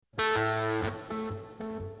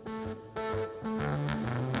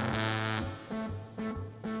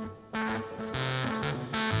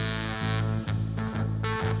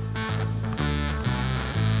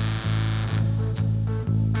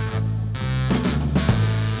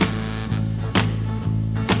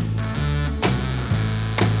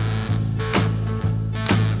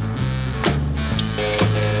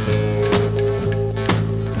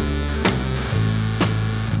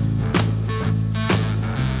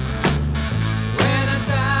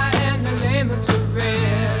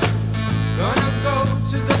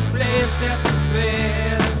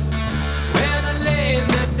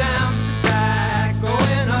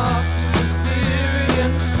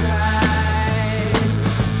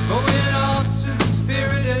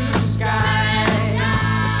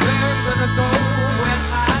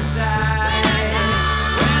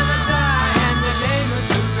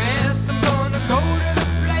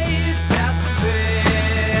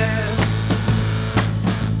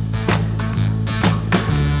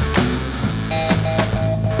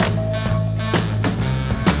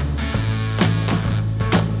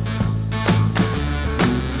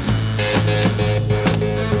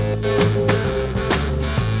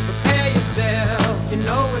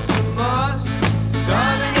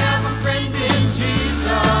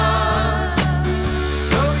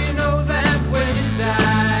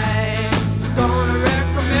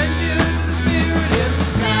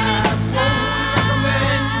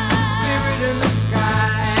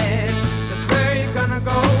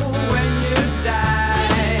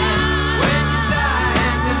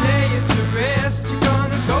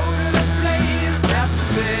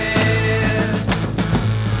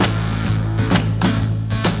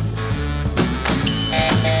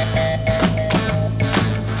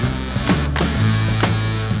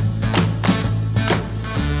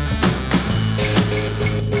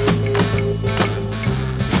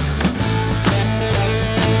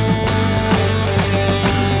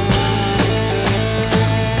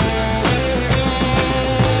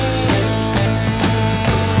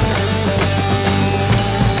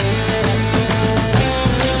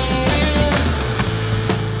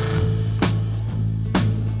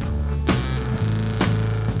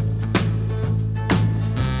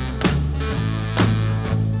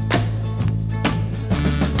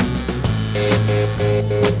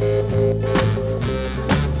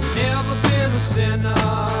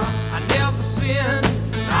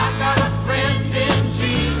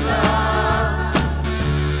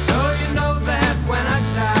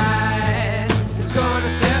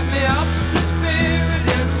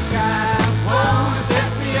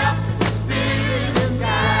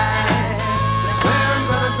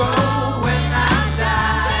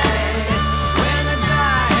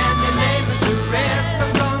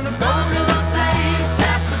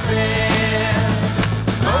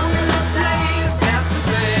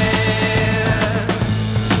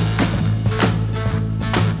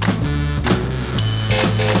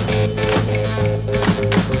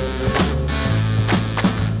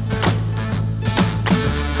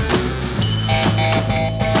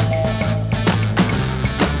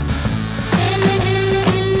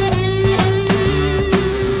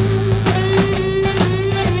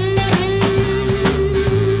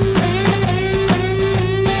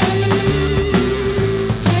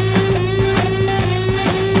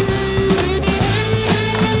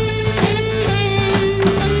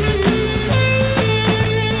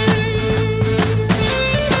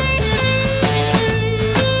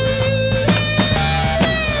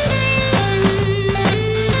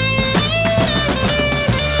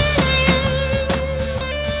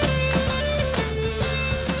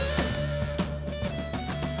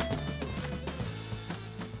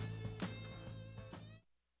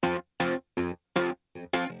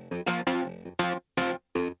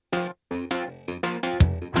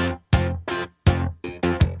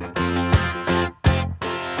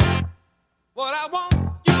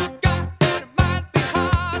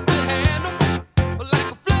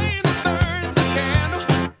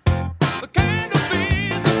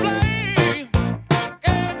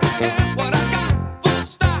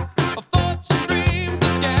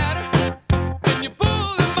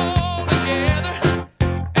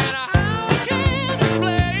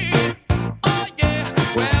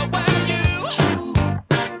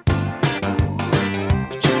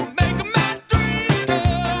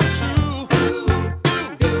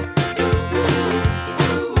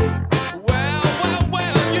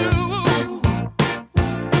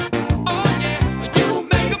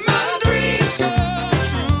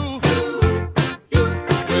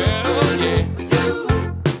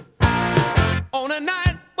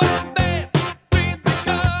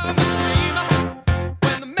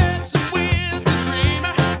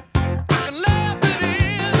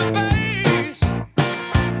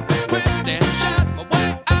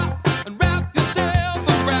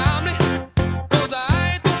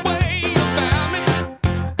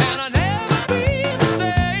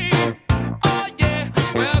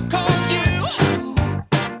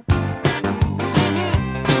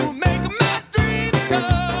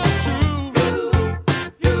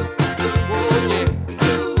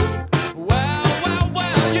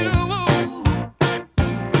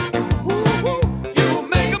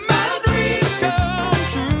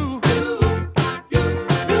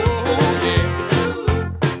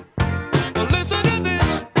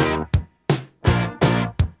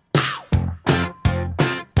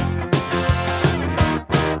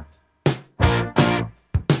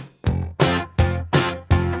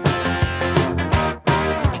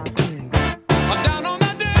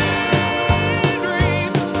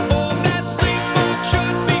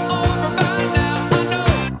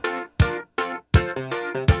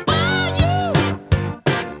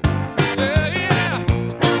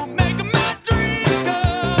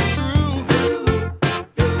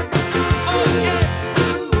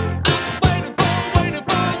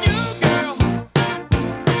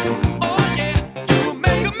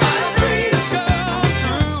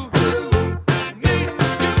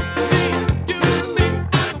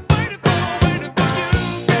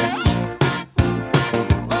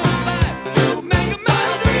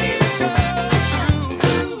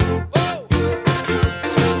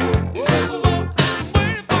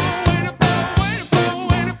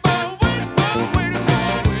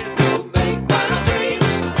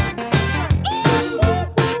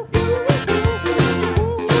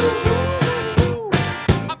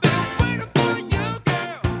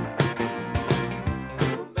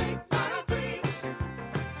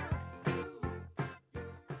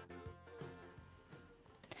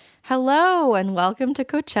Hello and welcome to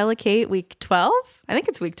Coachella Kate week 12. I think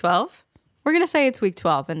it's week 12. We're going to say it's week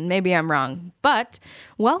 12 and maybe I'm wrong, but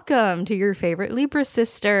welcome to your favorite Libra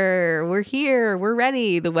sister. We're here. We're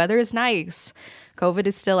ready. The weather is nice. COVID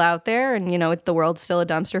is still out there and, the world's still a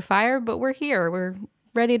dumpster fire, but we're here. We're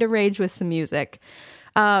ready to rage with some music.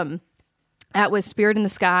 That was Spirit in the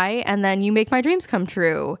Sky, and then You Make My Dreams Come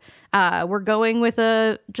True. We're going with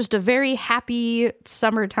just a very happy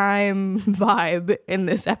summertime vibe in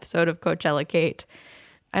this episode of Coachella Kate.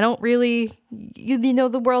 I don't really,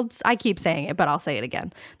 the world's, I keep saying it, but I'll say it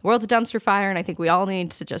again. The world's a dumpster fire, and I think we all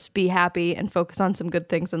need to just be happy and focus on some good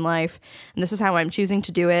things in life. And this is how I'm choosing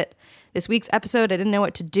to do it. This week's episode, I didn't know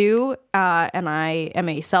what to do, and I am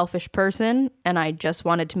a selfish person, and I just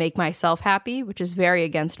wanted to make myself happy, which is very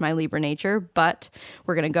against my Libra nature, but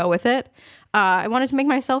we're going to go with it. I wanted to make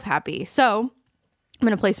myself happy, so I'm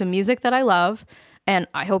going to play some music that I love, and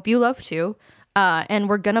I hope you love too, and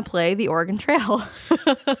we're going to play the Oregon Trail.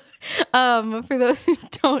 For those who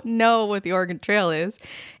don't know what the Oregon Trail is,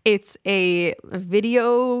 it's a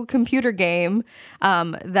video computer game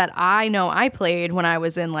that I know I played when I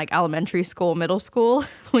was in elementary school, middle school,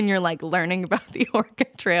 when you're learning about the Oregon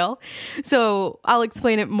Trail. So I'll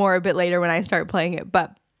explain it more a bit later when I start playing it,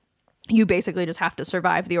 but you basically just have to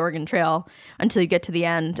survive the Oregon Trail until you get to the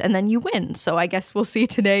end, and then you win. So I guess we'll see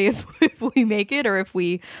today if we make it or if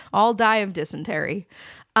we all die of dysentery.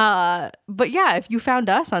 But yeah, if you found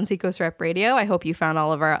us on Seacoast Rep Radio, I hope you found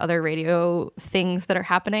all of our other radio things that are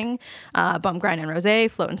happening. Bump, Grind, and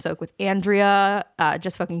Rosé, Float and Soak with Andrea,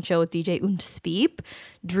 Just Fucking Chill with DJ und Speep,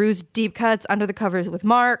 Drew's Deep Cuts, Under the Covers with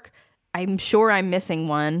Mark. I'm sure I'm missing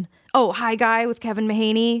one. Oh, Hi Guy with Kevin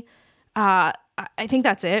Mahaney. I think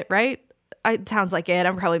that's it, right? It sounds like it.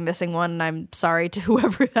 I'm probably missing one, and I'm sorry to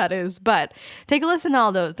whoever that is. But take a listen to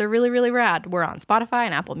all those. They're really, really rad. We're on Spotify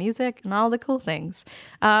and Apple Music and all the cool things.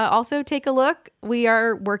 Also, take a look. We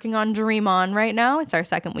are working on Dream On right now. It's our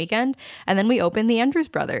second weekend. And then we open the Andrews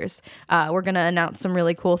Brothers. We're going to announce some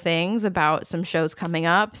really cool things about some shows coming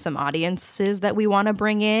up, some audiences that we want to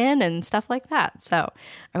bring in, and stuff like that. So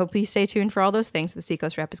I hope you stay tuned for all those things the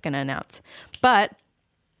Seacoast Rep is going to announce. But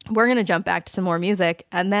we're going to jump back to some more music,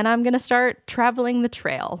 and then I'm going to start traveling the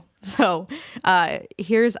trail. So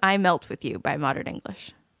here's I Melt With You by Modern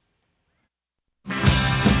English.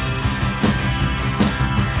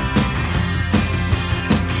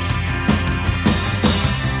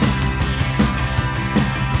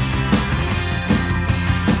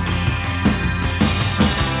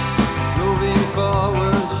 Moving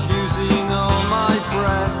forward, using all my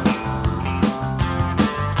breath,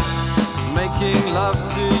 making love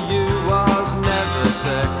to you was never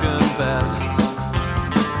second best.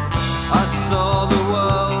 I saw the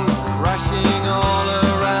world crashing all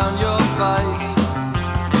around your face,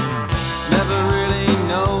 never really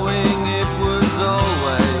knowing it was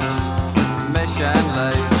always mesh and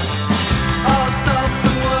lace. I'll stop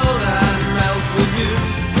the world and melt with you.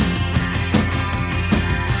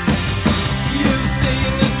 You've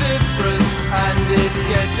seen the difference and it's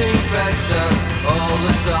getting better all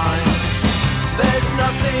the time. There's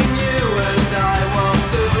nothing you and I won't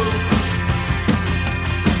do.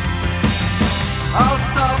 I'll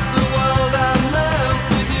stop the world and melt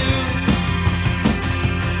with you.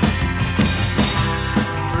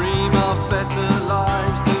 Dream of better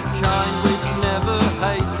lives, the kind which never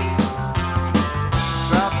hate.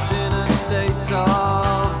 Trapped in a state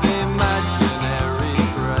of imaginary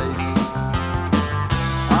grace.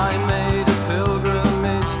 I made a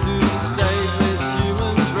pilgrimage to save this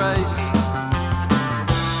human race,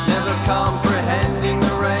 comprehending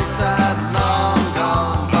the race had long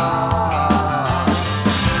gone by.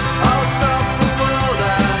 I'll stop the world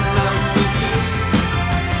and melt with you.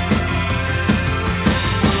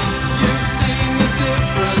 You've seen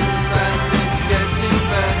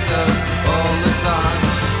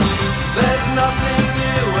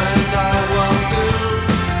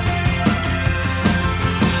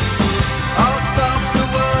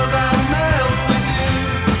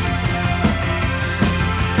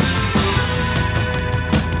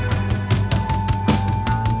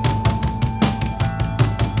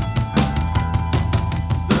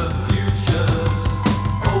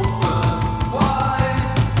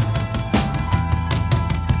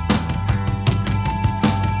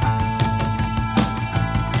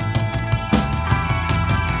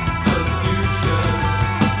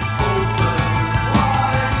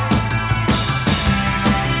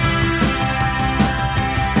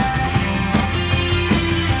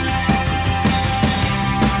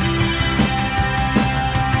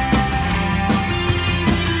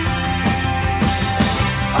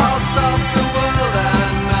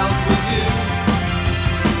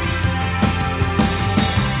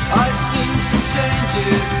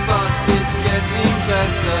changes, but it's getting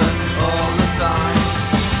better all the time.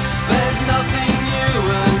 There's nothing you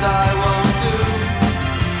and I won't do.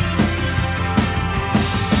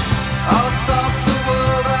 I'll stop the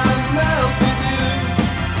world and melt with you.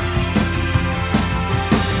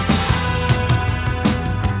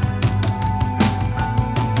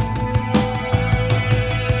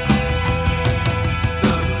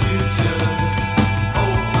 The future's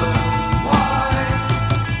open wide.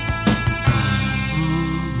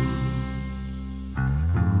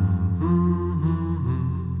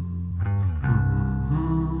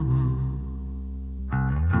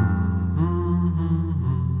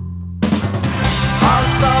 I'll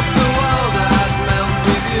stop the world and melt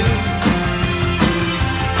with you.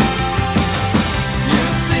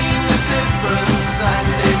 You've seen the difference and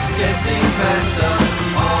it's getting better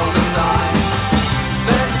all the time.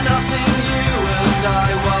 There's nothing you and I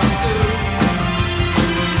won't do.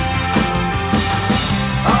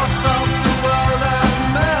 I'll stop the world and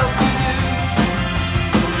melt with you.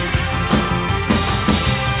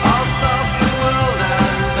 I'll stop the world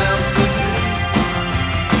and melt with you.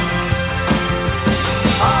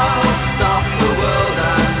 I'll stop the world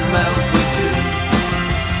and melt with you.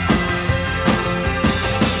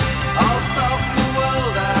 I'll stop the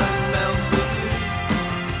world and melt with you.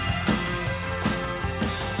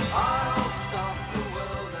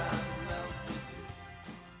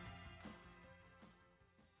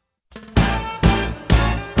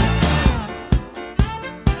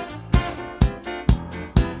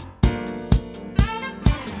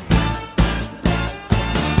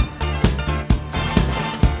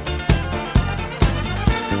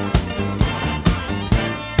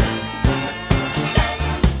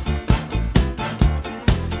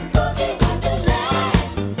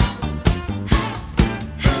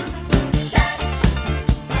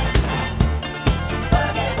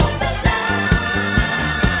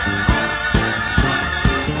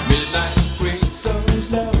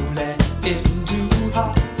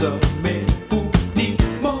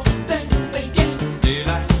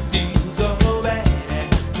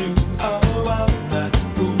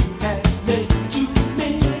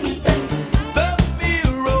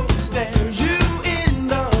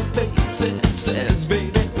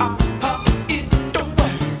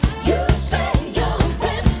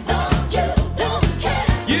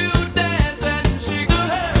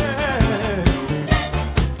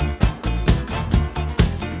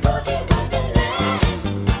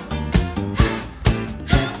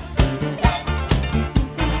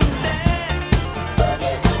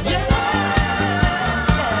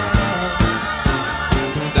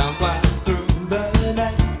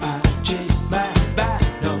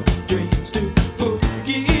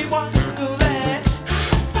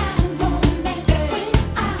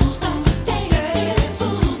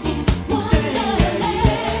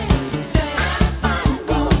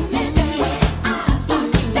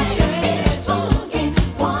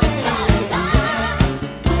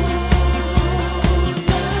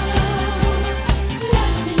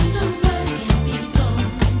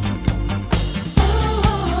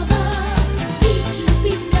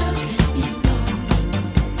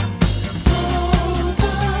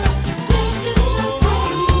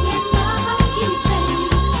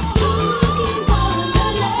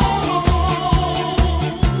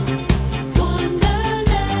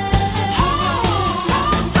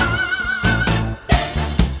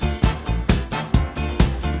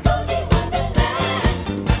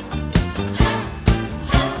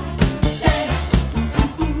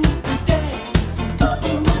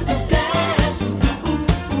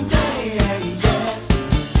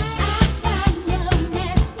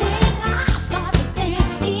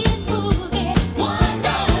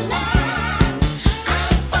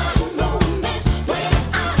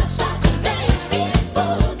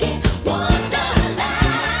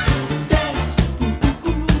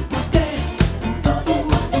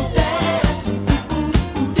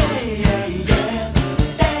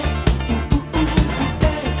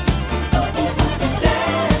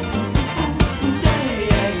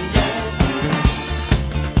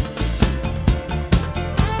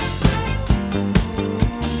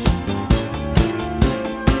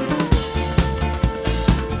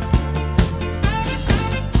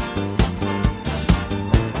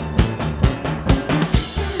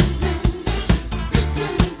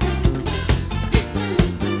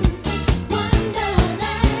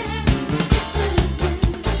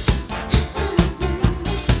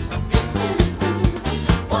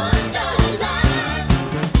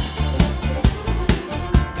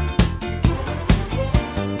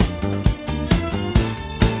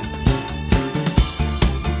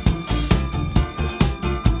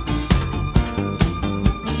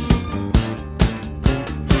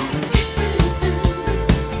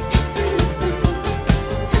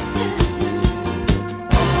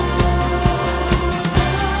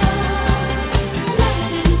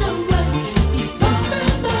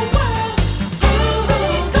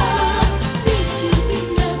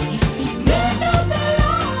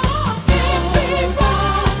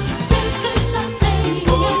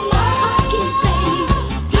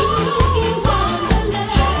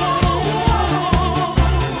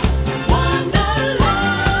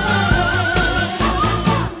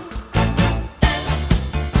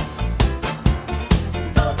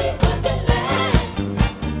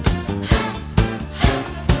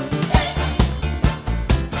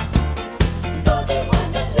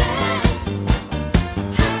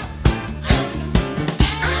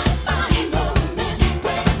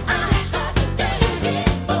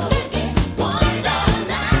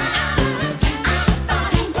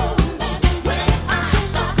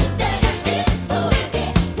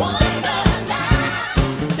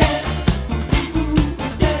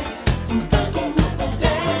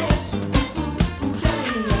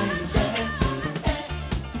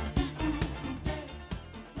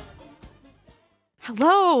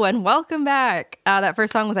 Hello and welcome back. That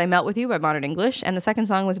first song was I Melt With You by Modern English, and the second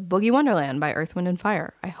song was Boogie Wonderland by Earth, Wind &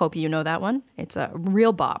 Fire. I hope you know that one. It's a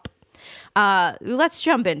real bop. Let's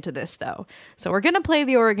jump into this, though. So we're going to play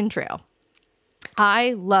the Oregon Trail.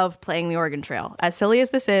 I love playing the Oregon Trail. As silly as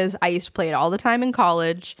this is, I used to play it all the time in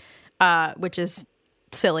college, which is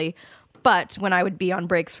silly. But when I would be on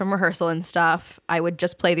breaks from rehearsal and stuff, I would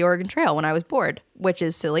just play the Oregon Trail when I was bored, which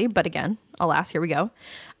is silly. But again, alas, here we go.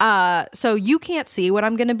 So you can't see what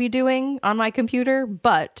I'm going to be doing on my computer,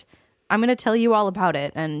 but I'm going to tell you all about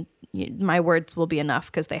it. And my words will be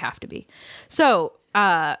enough because they have to be. So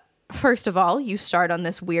first of all, you start on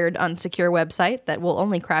this weird, unsecure website that will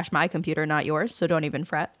only crash my computer, not yours. So don't even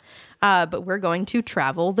fret. But we're going to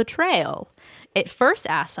travel the trail. It first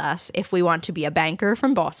asks us if we want to be a banker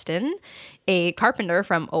from Boston, a carpenter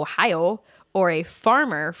from Ohio, or a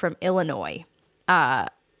farmer from Illinois.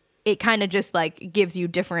 It kind of just like gives you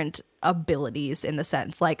different abilities in the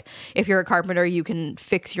sense. Like if you're a carpenter, you can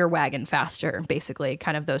fix your wagon faster, basically,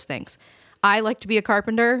 kind of those things. I like to be a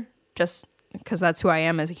carpenter just because that's who I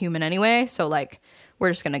am as a human anyway. So like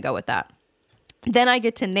we're just going to go with that. Then I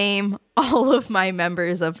get to name all of my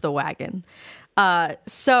members of the wagon.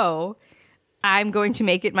 So I'm going to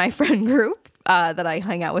make it my friend group that I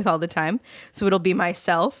hang out with all the time. So it'll be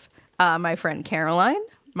myself, my friend Caroline,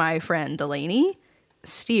 my friend Delaney,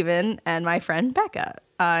 Steven, and my friend Becca.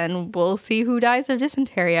 And we'll see who dies of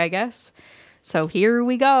dysentery, I guess. So here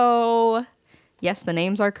we go. Yes, the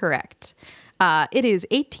names are correct. It is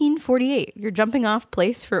 1848. Your jumping off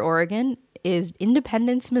place for Oregon is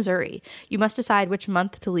Independence, Missouri. You must decide which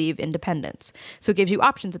month to leave Independence. So it gives you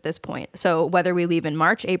options at this point. So whether we leave in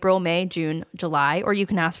March, April, May, June, July, or you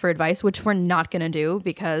can ask for advice, which we're not going to do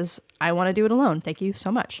because I want to do it alone. Thank you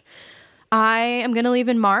so much. I am going to leave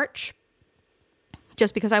in March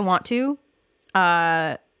just because I want to.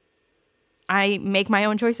 I make my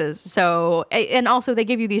own choices. So, and also they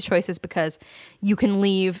give you these choices because you can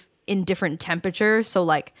leave in different temperatures. So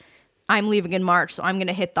like I'm leaving in March, so I'm going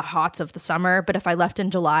to hit the hots of the summer. But if I left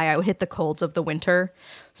in July, I would hit the colds of the winter.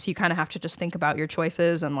 So you kind of have to just think about your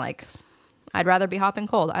choices and like, I'd rather be hot than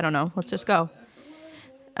cold. I don't know. Let's just go.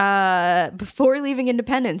 Before leaving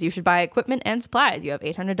Independence, you should buy equipment and supplies. You have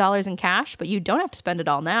 $800 in cash, but you don't have to spend it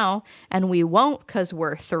all now. And we won't because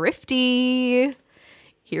we're thrifty.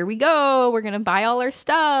 Here we go. We're going to buy all our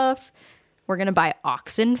stuff. We're going to buy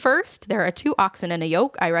oxen first. There are 2 oxen and a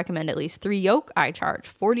yoke. I recommend at least 3 yoke. I charge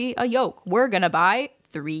 $40 a yoke. We're going to buy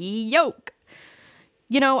 3 yoke.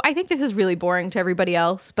 You know, I think this is really boring to everybody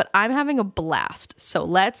else, but I'm having a blast. So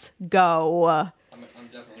let's go. I'm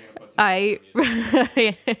definitely going to put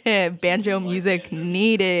some banjo music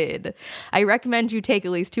needed. I recommend you take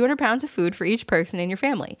at least 200 pounds of food for each person in your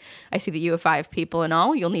family. I see that you have 5 people in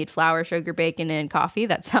all. You'll need flour, sugar, bacon, and coffee.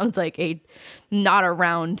 That sounds like a not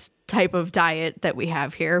around type of diet that we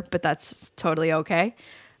have here, but that's totally okay.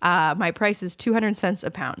 My price is 200 cents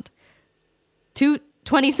a pound.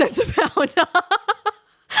 20 cents a pound.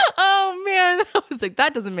 Oh man, I was like,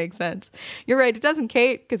 that doesn't make sense. You're right, it doesn't,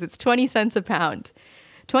 Kate, because it's 20 cents a pound.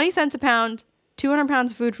 20 cents a pound, 200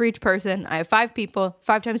 pounds of food for each person. I have 5 people,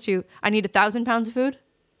 5 times 2. I need 1,000 pounds of food.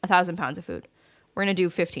 1,000 pounds of food. We're going to do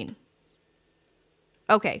 15.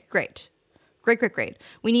 Okay, great. Great.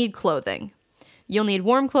 We need clothing. You'll need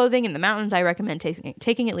warm clothing in the mountains. I recommend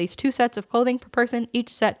taking at least 2 sets of clothing per person.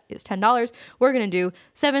 Each set is $10. We're going to do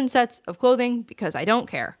 7 sets of clothing because I don't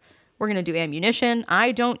care. We're going to do ammunition.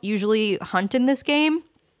 I don't usually hunt in this game.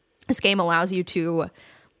 This game allows you to,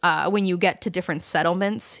 when you get to different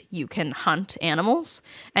settlements, you can hunt animals.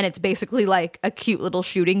 And it's basically like a cute little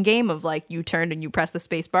shooting game of like you turn and you press the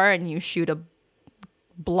space bar and you shoot a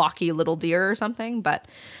blocky little deer or something. But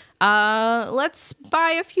let's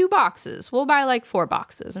buy a few boxes. We'll buy like 4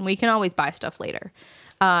 boxes and we can always buy stuff later.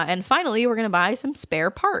 And finally, we're going to buy some spare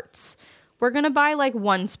parts. We're going to buy like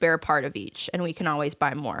 1 spare part of each and we can always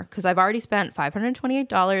buy more because I've already spent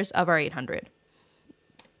 $528 of our $800.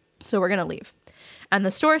 So we're going to leave. And the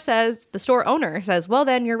store owner says, well,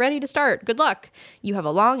 then you're ready to start. Good luck. You have a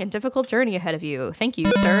long and difficult journey ahead of you. Thank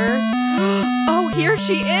you, sir. Oh, here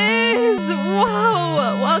she is.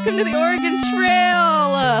 Whoa. Welcome to the Oregon Trail.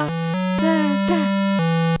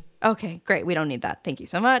 Okay, great. We don't need that. Thank you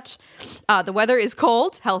so much. The weather is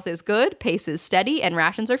cold, health is good, pace is steady, and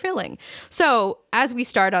rations are filling. So as we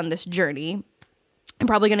start on this journey, I'm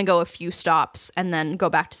probably going to go a few stops and then go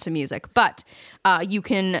back to some music. But you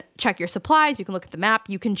can check your supplies. You can look at the map.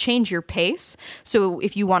 You can change your pace. So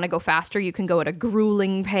if you want to go faster, you can go at a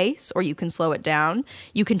grueling pace or you can slow it down.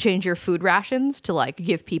 You can change your food rations to like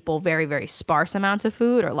give people very, very sparse amounts of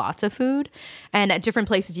food or lots of food. And at different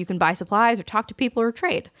places, you can buy supplies or talk to people or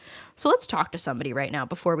trade. So let's talk to somebody right now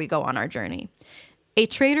before we go on our journey. A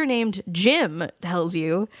trader named Jim tells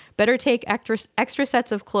you, better take extra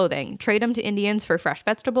sets of clothing. Trade them to Indians for fresh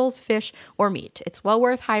vegetables, fish, or meat. It's well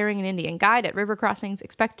worth hiring an Indian guide at river crossings.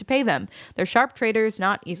 Expect to pay them. They're sharp traders,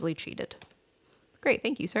 not easily cheated. Great,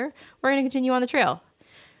 thank you, sir. We're going to continue on the trail.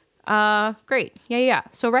 Great. Yeah.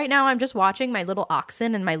 So right now I'm just watching my little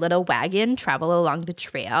oxen and my little wagon travel along the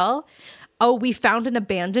trail. Oh, we found an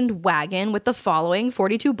abandoned wagon with the following: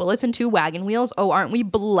 42 bullets and 2 wagon wheels. Oh, aren't we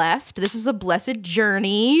blessed? This is a blessed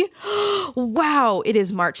journey. Wow, it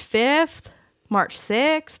is March 5th, March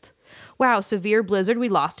 6th. Wow, severe blizzard. We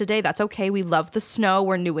lost today. That's okay. We love the snow.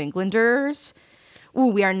 We're New Englanders. Ooh,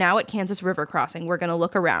 we are now at Kansas River Crossing. We're going to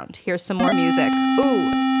look around. Here's some more music.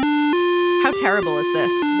 Ooh, how terrible is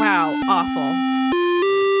this? Wow, awful.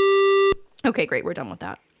 Okay, great. We're done with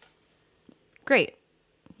that. Great.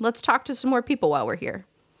 Let's talk to some more people while we're here.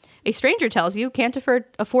 A stranger tells you, can't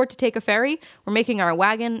afford to take a ferry? We're making our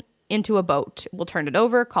wagon into a boat. We'll turn it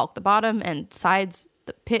over, caulk the bottom, and sides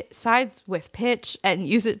with pitch, and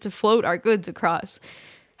use it to float our goods across.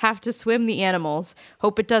 Have to swim the animals.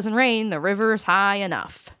 Hope it doesn't rain. The river's high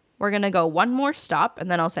enough. We're going to go one more stop,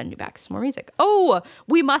 and then I'll send you back some more music. Oh,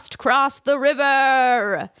 we must cross the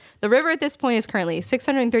river. The river at this point is currently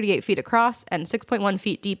 638 feet across and 6.1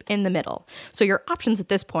 feet deep in the middle. So your options at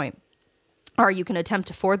this point are you can attempt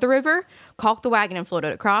to ford the river, caulk the wagon and float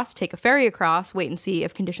it across, take a ferry across, wait and see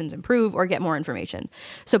if conditions improve, or get more information.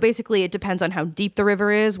 So basically it depends on how deep the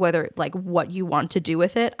river is, whether like what you want to do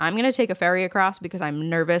with it. I'm going to take a ferry across because I'm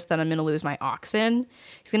nervous that I'm going to lose my oxen.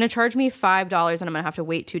 He's going to charge me $5 and I'm going to have to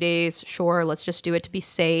wait 2 days. Sure, let's just do it to be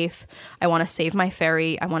safe. I want to save my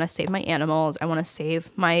ferry. I want to save my animals. I want to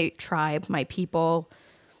save my tribe, my people.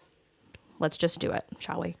 Let's just do it,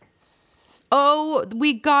 shall we? Oh,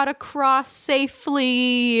 we got across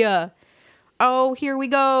safely. Oh, here we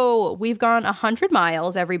go. We've gone 100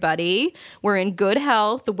 miles, everybody. We're in good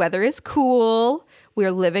health. The weather is cool.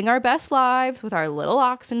 We're living our best lives with our little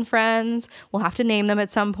oxen friends. We'll have to name them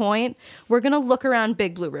at some point. We're going to look around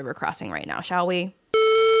Big Blue River Crossing right now, shall we?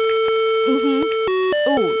 Ooh,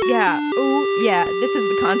 yeah. Ooh, yeah. This is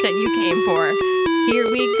the content you came for.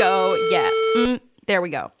 Here we go. Yeah. There we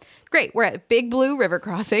go. Great, we're at Big Blue River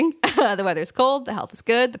Crossing. The weather's cold, the health is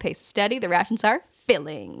good, the pace is steady, the rations are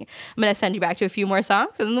filling. I'm going to send you back to a few more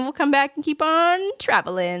songs, and then we'll come back and keep on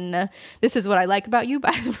traveling. This is What I Like About You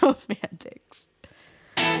by the Romantics.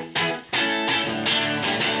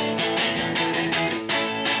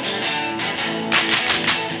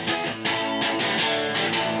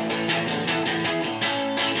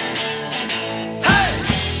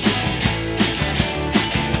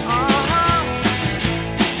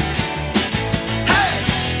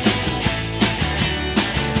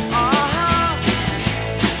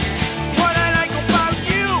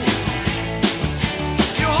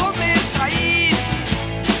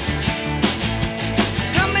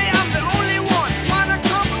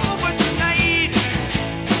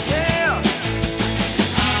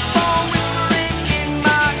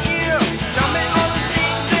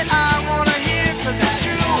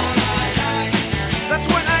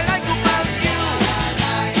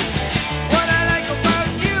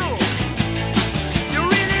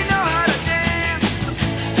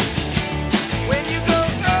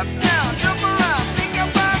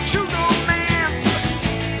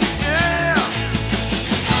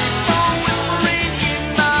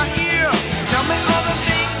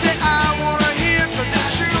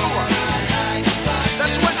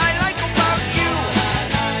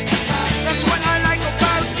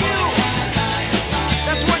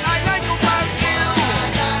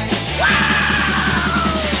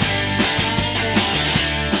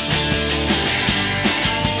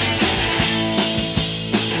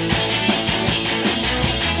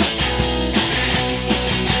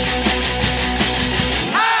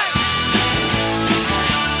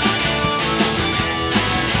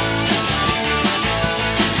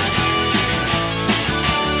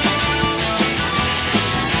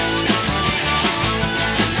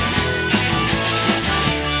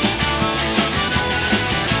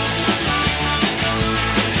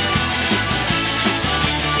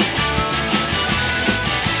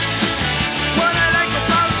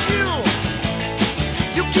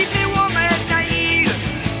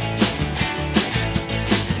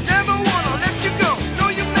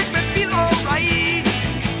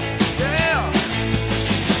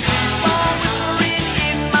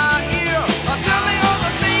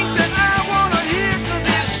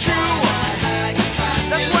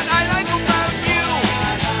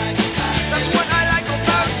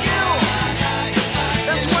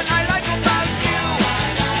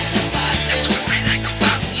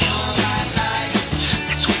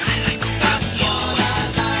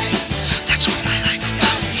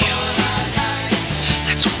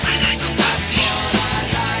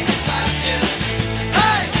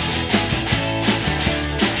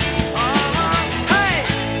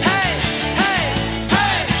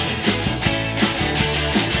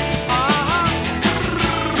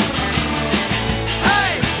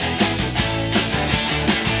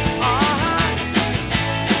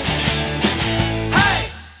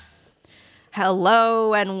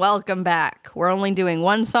 Hello and welcome back. We're only doing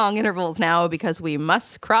 1 song intervals now because we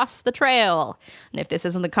must cross the trail. And if this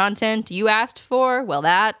isn't the content you asked for, well,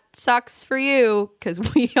 that sucks for you because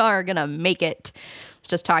we are going to make it.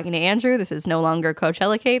 Just talking to Andrew. This is no longer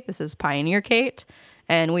Coachella Kate. This is Pioneer Kate.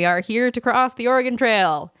 And we are here to cross the Oregon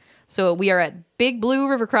Trail. So we are at Big Blue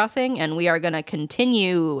River Crossing, and we are going to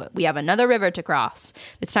continue. We have another river to cross.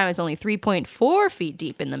 This time it's only 3.4 feet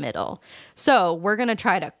deep in the middle. So we're going to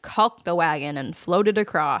try to caulk the wagon and float it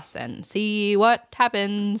across and see what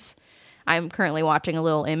happens. I'm currently watching a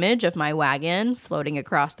little image of my wagon floating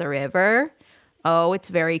across the river. Oh, it's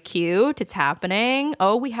very cute. It's happening.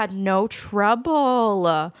 Oh, we had no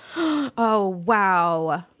trouble. Oh,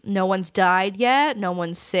 wow. No one's died yet. No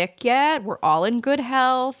one's sick yet. We're all in good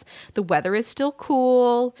health. The weather is still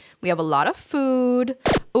cool. We have a lot of food.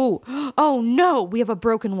 Ooh, oh no, we have a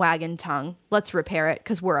broken wagon tongue. Let's repair it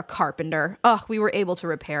because we're a carpenter. Oh, we were able to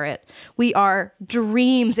repair it. We are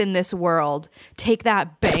dreams in this world. Take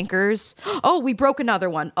that, bankers. Oh, we broke another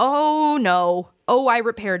one. Oh no. Oh, I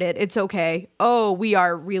repaired it. It's okay. Oh, we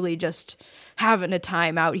are really just having a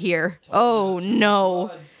time out here. Oh no.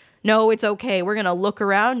 No, it's okay. We're going to look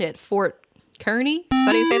around at Fort Kearney. Is that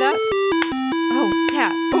how you say that? Oh,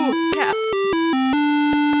 cat. Oh, cat.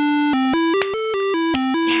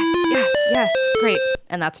 Yes. Great.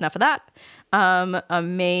 And that's enough of that.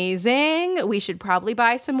 Amazing. We should probably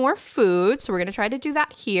buy some more food. So we're going to try to do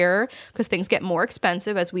that here because things get more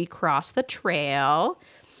expensive as we cross the trail.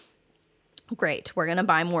 Great. We're going to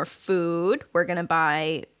buy more food. We're going to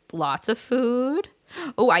buy lots of food.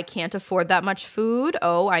 Oh, I can't afford that much food.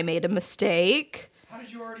 Oh, I made a mistake. How did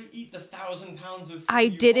you already eat the 1,000 pounds of food? I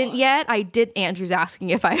didn't yet. I did. Andrew's asking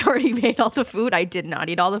if I already made all the food. I did not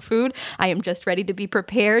eat all the food. I am just ready to be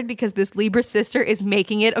prepared because this Libra sister is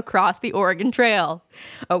making it across the Oregon Trail.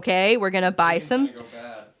 Okay, we're going to buy some. Go bad.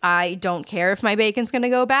 I don't care if my bacon's going to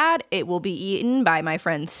go bad. It will be eaten by my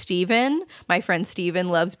friend Steven. My friend Steven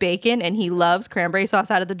loves bacon, and he loves cranberry sauce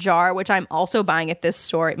out of the jar, which I'm also buying at this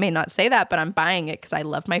store. It may not say that, but I'm buying it because I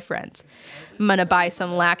love my friends. I'm going to buy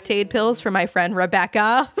some Lactaid pills for my friend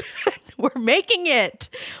Rebecca. We're making it.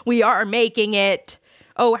 We are making it.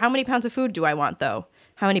 Oh, how many pounds of food do I want, though?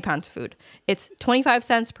 How many pounds of food? It's 25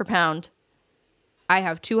 cents per pound. I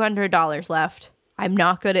have $200 left. I'm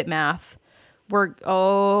not good at math.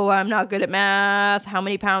 I'm not good at math. How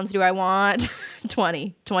many pounds do I want?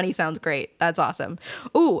 20. 20 sounds great. That's awesome.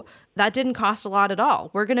 Ooh, that didn't cost a lot at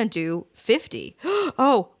all. We're going to do 50.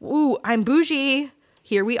 I'm bougie.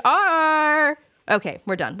 Here we are. Okay,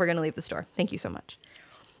 we're done. We're going to leave the store. Thank you so much.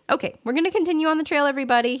 Okay, we're going to continue on the trail,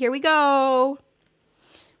 everybody. Here we go.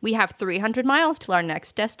 We have 300 miles till our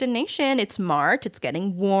next destination. It's March. It's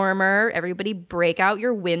getting warmer. Everybody break out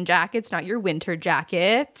your wind jackets, not your winter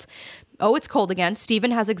jackets. Oh, it's cold again.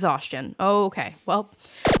 Steven has exhaustion. Oh, okay. Well,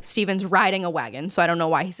 Steven's riding a wagon, so I don't know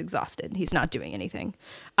why he's exhausted. He's not doing anything.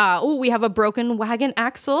 We have a broken wagon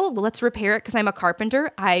axle. Well, let's repair it because I'm a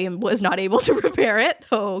carpenter. I was not able to repair it.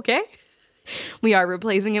 Oh, okay. We are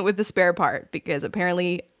replacing it with the spare part because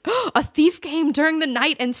apparently a thief came during the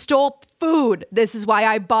night and stole food. This is why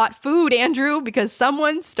I bought food, Andrew, because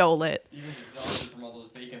someone stole it. Steven's exhausted from all those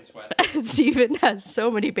bacon sweats. Steven has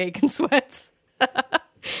so many bacon sweats.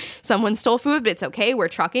 Someone stole food, but it's okay. We're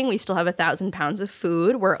trucking. We still have 1,000 pounds of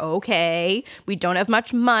food. We're okay. We don't have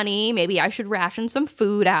much money. Maybe I should ration some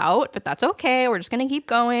food out, but that's okay. We're just going to keep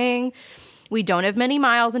going. We don't have many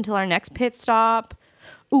miles until our next pit stop.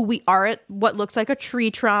 Ooh, we are at what looks like a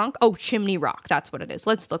tree trunk. Oh, Chimney Rock. That's what it is.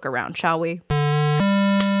 Let's look around, shall we?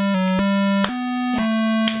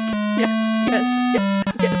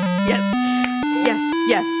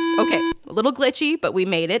 Yes. Okay. A little glitchy, but we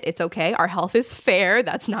made it. It's okay. Our health is fair.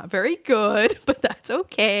 That's not very good, but that's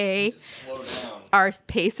okay. Slow down. Our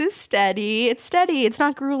pace is steady. It's steady. It's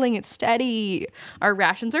not grueling. It's steady. Our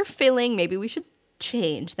rations are filling. Maybe we should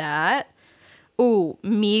change that. Ooh,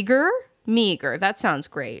 meager. That sounds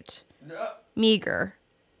great. Meager.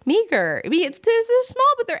 I mean, they're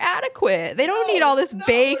small, but they're adequate. They don't need all this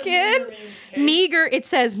bacon. Meager, it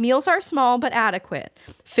says meals are small, but adequate.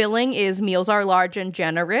 Filling is meals are large and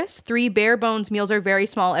generous. 3 bare bones meals are very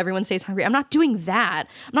small. Everyone stays hungry. I'm not doing that.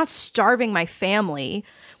 I'm not starving my family.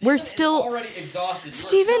 We're still already exhausted.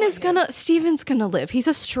 Steven's gonna live. He's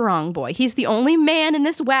a strong boy. He's the only man in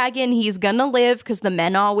this wagon. He's gonna live because the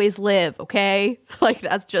men always live, okay? Like,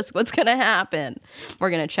 that's just what's gonna happen. We're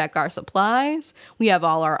gonna check our supplies. We have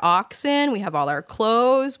all our oxen. We have all our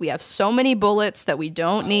clothes. We have so many bullets that we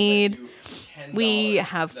don't need. We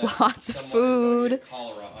have lots of food.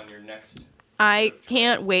 Cholera on your next I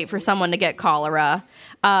can't wait for someone to get cholera.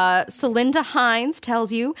 Celinda Hines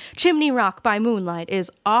tells you, Chimney Rock by moonlight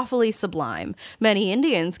is awfully sublime. Many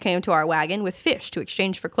Indians came to our wagon with fish to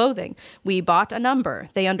exchange for clothing. We bought a number.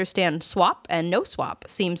 They understand swap and no swap.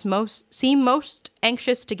 Seem most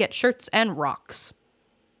anxious to get shirts and rocks.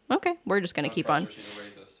 Okay, we're just going to keep on.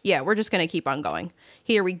 Yeah, we're just going to keep on going.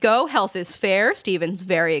 Here we go. Health is fair. Steven's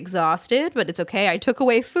very exhausted, but it's okay. I took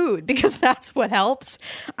away food because that's what helps.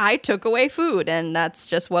 I took away food, and that's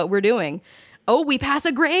just what we're doing. Oh, we pass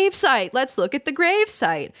a grave site. Let's look at the grave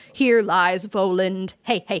site. Here lies Voland.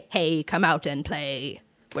 Hey, hey, hey, come out and play.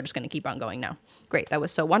 We're just going to keep on going now. Great, that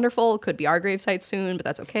was so wonderful. Could be our grave site soon, but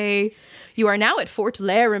that's okay. You are now at Fort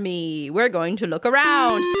Laramie. We're going to look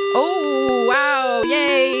around. Oh, wow,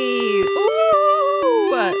 yay.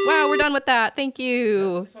 Ooh, wow, we're done with that. Thank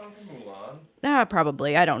you.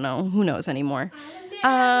 Probably. I don't know. Who knows anymore?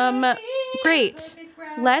 Great.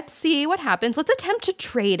 Let's see what happens. Let's attempt to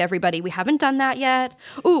trade, everybody. We haven't done that yet.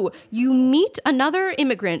 Ooh, you meet another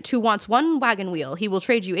immigrant who wants one wagon wheel. He will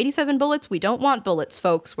trade you 87 bullets. We don't want bullets,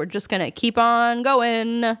 folks. We're just going to keep on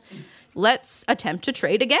going. Let's attempt to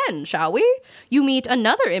trade again, shall we? You meet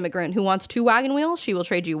another immigrant who wants 2 wagon wheels. She will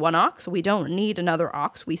trade you 1 ox. We don't need another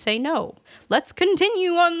ox. We say no. Let's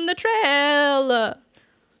continue on the trail.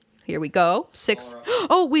 Here we go. 6.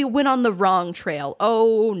 Oh, we went on the wrong trail.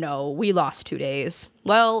 Oh, no. We lost 2 days.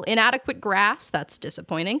 Well, inadequate grass. That's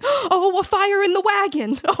disappointing. Oh, a fire in the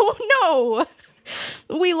wagon. Oh,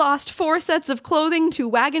 no. We lost 4 sets of clothing, 2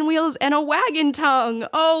 wagon wheels, and a wagon tongue.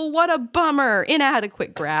 Oh, what a bummer.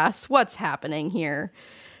 Inadequate grass. What's happening here?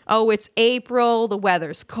 Oh, it's April. The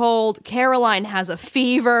weather's cold. Caroline has a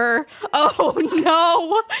fever. Oh,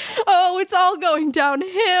 no. Oh, it's all going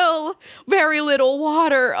downhill. Very little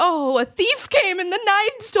water. Oh, a thief came in the night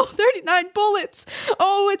and stole 39 bullets.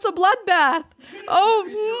 Oh, it's a bloodbath.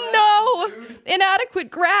 Oh, no. Inadequate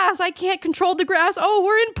grass. I can't control the grass. Oh,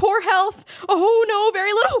 we're in poor health. Oh, no.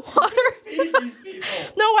 Very little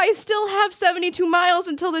water. No, I still have 72 miles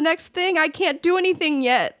until the next thing. I can't do anything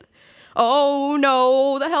yet. Oh,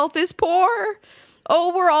 no, the health is poor.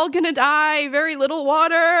 Oh, we're all gonna die. Very little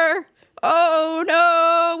water. Oh,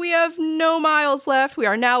 no, we have no miles left. We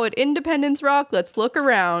are now at Independence Rock. Let's look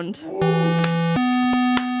around.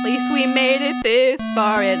 At least we made it this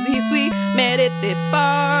far. At least we made it this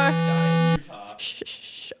far.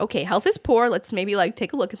 Shh. Okay, health is poor. Let's maybe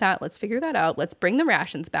take a look at that. Let's figure that out. Let's bring the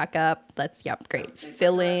rations back up. Great.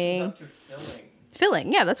 Filling.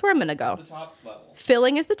 Filling, yeah, that's where I'm going to go. That's the top level.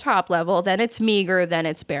 Filling is the top level, then it's meager, then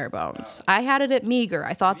it's bare bones. I had it at meager.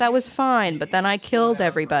 I thought that was fine, but then I killed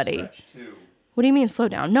everybody. What do you mean slow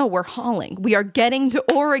down? No, we're hauling. We are getting to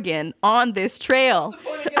Oregon on this trail. What's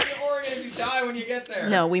the point of getting to Oregon if you die when you get there?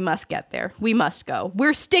 No, we must get there. We must go.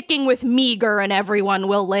 We're sticking with meager and everyone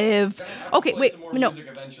will live. Okay, wait, no.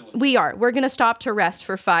 We are. We're going to stop to rest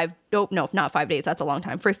for not 5 days. That's a long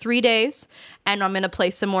time. For 3 days, and I'm going to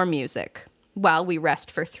play some more music while we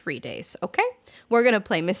rest for 3 days, okay? We're going to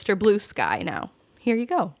play Mr. Blue Sky now. Here you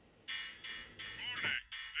go.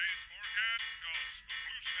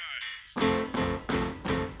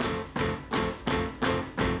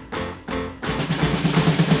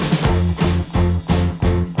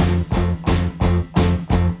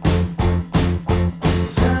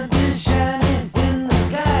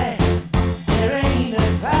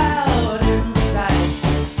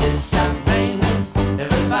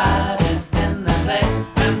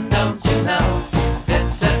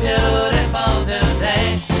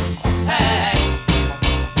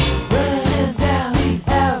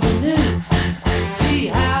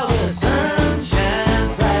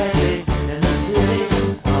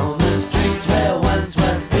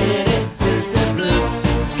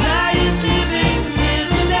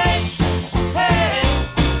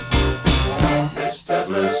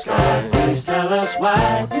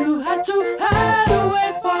 Why you had to hide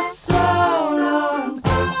away for so long?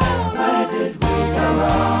 Where did we go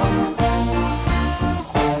wrong?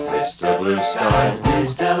 Mr. Blue Sky,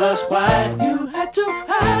 please tell us why you had to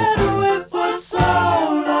hide away for so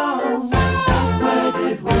long. Where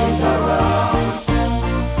did we go wrong?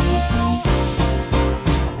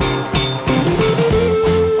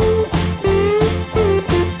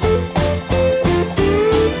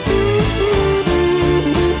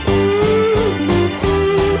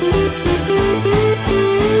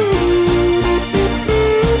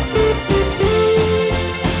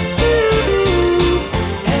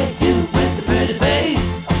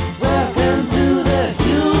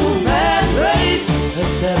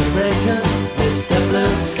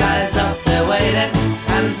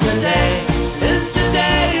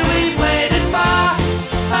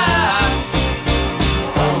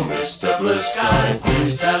 Sky,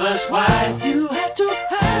 please tell us why you had to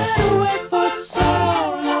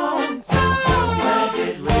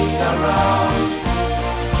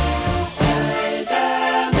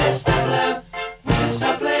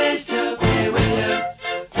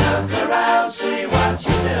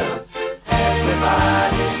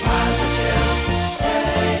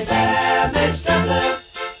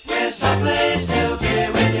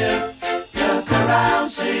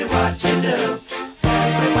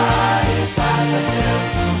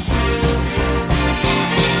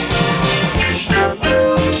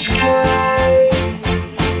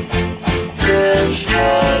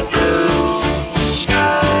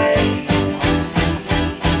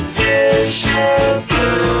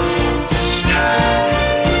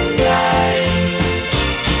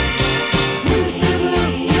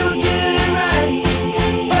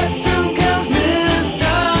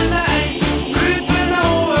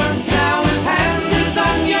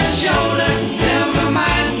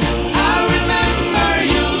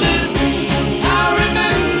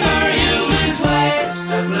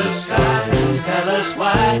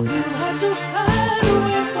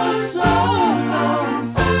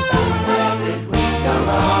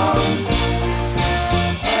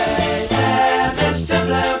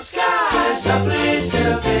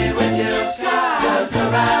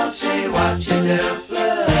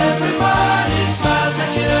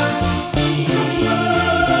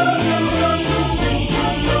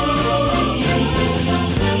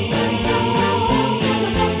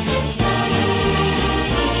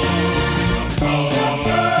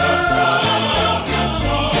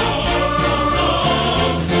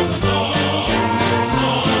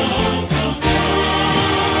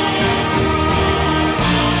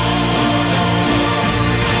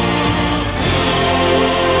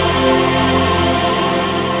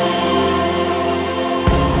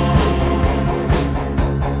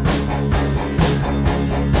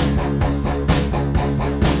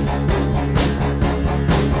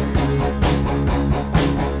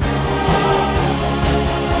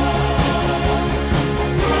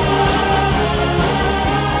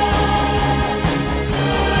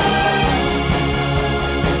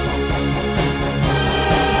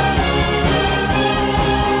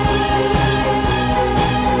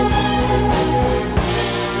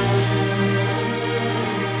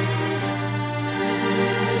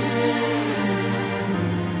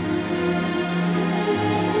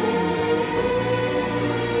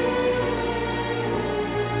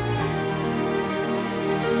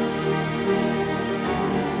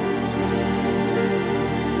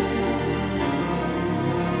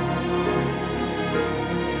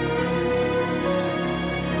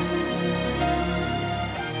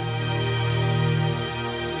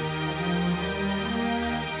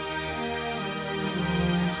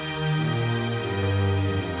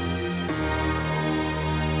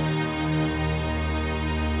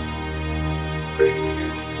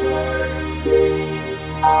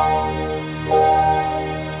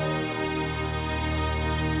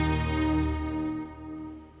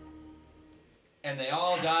And they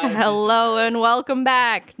all died. Hello and welcome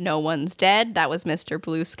back. No one's dead. That was Mr.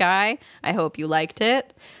 Blue Sky. I hope you liked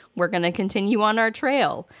it. We're going to continue on our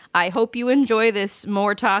trail. I hope you enjoy this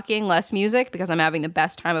more talking, less music, because I'm having the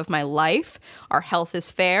best time of my life. Our health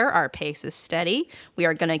is fair. Our pace is steady. We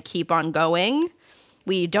are going to keep on going.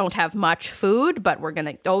 We don't have much food, but we're going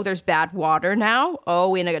to... Oh, there's bad water now.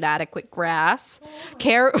 Oh, inadequate grass.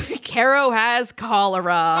 Caro has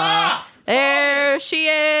cholera. Ah! There she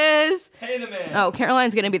is. Hey, the man. Oh,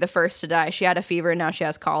 Caroline's going to be the first to die. She had a fever and now she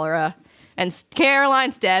has cholera. And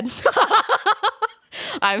Caroline's dead.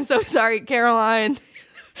 I'm so sorry, Caroline.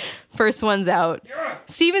 First one's out. Yes.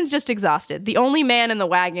 Steven's just exhausted. The only man in the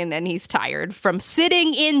wagon, and he's tired from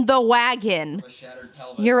sitting in the wagon. A shattered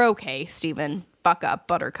pelvis. You're okay, Steven. Buck up,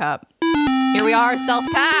 Buttercup. Here we are,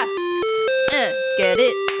 self-pass. Get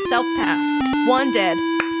it? Self-pass. 1 dead,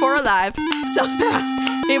 4 alive.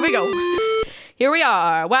 Self-pass. Here we go. Here we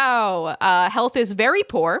are. Wow. Health is very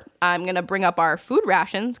poor. I'm going to bring up our food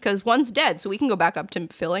rations because 1's dead, so we can go back up to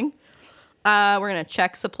filling. We're going to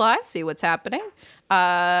check supplies, see what's happening.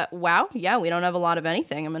 Wow. Yeah, we don't have a lot of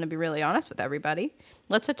anything. I'm going to be really honest with everybody.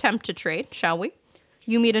 Let's attempt to trade, shall we?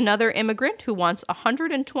 You meet another immigrant who wants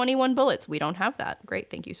 121 bullets. We don't have that. Great.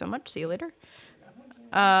 Thank you so much. See you later.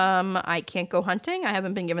 I can't go hunting. I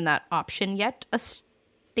haven't been given that option yet.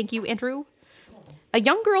 Thank you, Andrew. A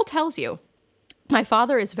young girl tells you, my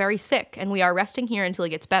father is very sick, and we are resting here until he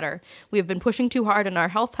gets better. We have been pushing too hard, and our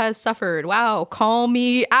health has suffered. Wow, call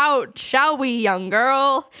me out, shall we, young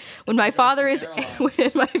girl? When my father is...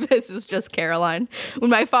 This is just Caroline. When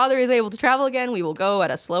my father is able to travel again, we will go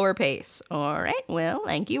at a slower pace. All right, well,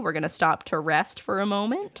 thank you. We're going to stop to rest for a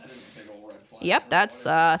moment. Yep, that's...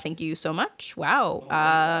 thank you so much. Wow.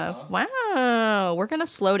 Wow. We're going to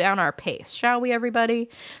slow down our pace, shall we, everybody?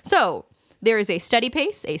 So... There is a steady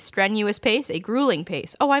pace, a strenuous pace, a grueling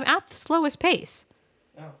pace. Oh, I'm at the slowest pace.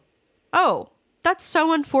 Oh, that's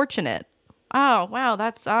so unfortunate. Oh, wow,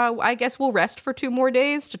 that's, I guess we'll rest for 2 more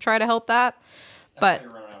days to try to help that. But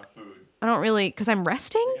You're running out of food. I don't really, because I'm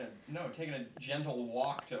resting? No, taking a gentle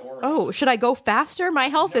walk to Oregon. Oh, should I go faster? My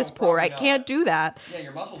health No, is poor. I probably can't not. do that. Yeah,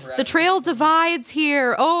 your muscles are The trail divides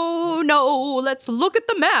here. Oh no, let's look at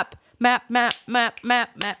the map. Map.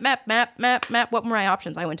 What were my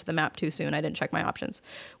options? I went to the map too soon. I didn't check my options.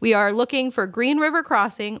 We are looking for Green River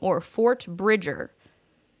Crossing or Fort Bridger.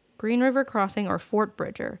 Green River Crossing or Fort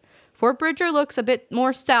Bridger. Fort Bridger looks a bit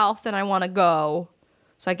more south than I want to go.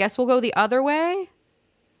 So I guess we'll go the other way.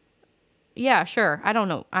 Yeah, sure. I don't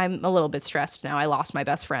know. I'm a little bit stressed now. I lost my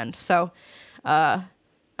best friend. So,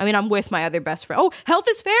 I'm with my other best friend. Oh, health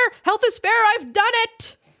is fair. Health is fair. I've done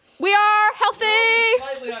it. We are healthy.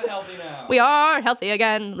 slightly unhealthy now. We are healthy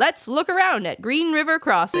again. Let's look around at Green River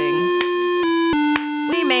Crossing.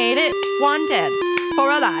 We made it. 1 dead. 4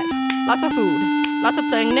 alive. Lots of food. Lots of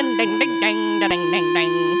ding, ding, ding, ding, ding, ding, ding, ding.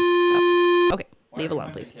 Oh, okay, leave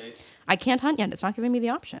alone, please. Kate? I can't hunt yet. It's not giving me the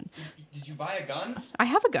option. Did you buy a gun? I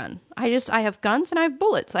have a gun. I have guns and I have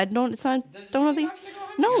bullets. I don't. It's not. Then Don't have you the. actually go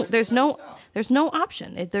hunting. No, You're there's still no. yourself. There's no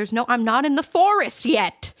option. I'm not in the forest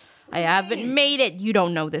yet. I haven't made it. You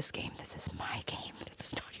don't know this game. This is my game. This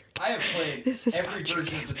is not your game. I have played This is every not your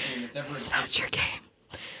version game. of this game that's ever This is not existed. your game.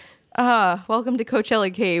 Welcome to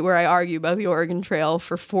Coachella Kate, where I argue about the Oregon Trail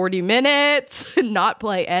for 40 minutes, not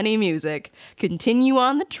play any music, continue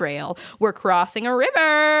on the trail. We're crossing a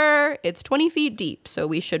river. It's 20 feet deep, so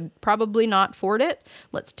we should probably not ford it.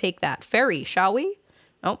 Let's take that ferry, shall we?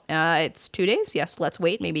 Oh, it's 2 days. Yes, let's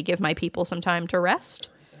wait. Maybe give my people some time to rest.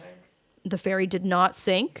 The ferry did not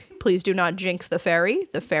sink. Please do not jinx the ferry.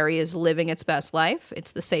 The ferry is living its best life.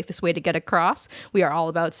 It's the safest way to get across. We are all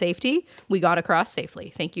about safety. We got across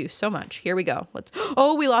safely. Thank you so much. Here we go.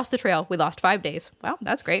 Oh, we lost the trail. We lost 5 days. Wow,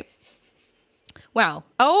 that's great. Wow.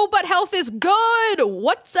 Oh, but health is good.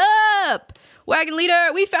 What's up? Wagon leader,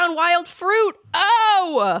 we found wild fruit.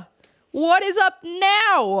 Oh, what is up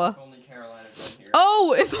now? Only Caroline had been here.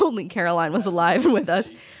 Oh, if only Caroline was alive and with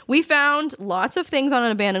us. We found lots of things on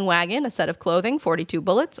an abandoned wagon, a set of clothing, 42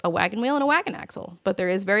 bullets, a wagon wheel, and a wagon axle. But there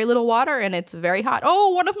is very little water, and it's very hot. Oh,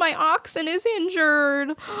 one of my oxen is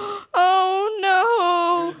injured. Oh,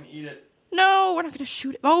 no. Didn't eat it. No, we're not going to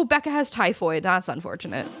shoot it. Oh, Becca has typhoid. That's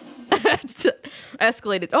unfortunate. It's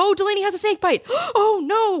escalated. Oh, Delaney has a snake bite. Oh,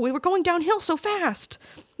 no. We were going downhill so fast.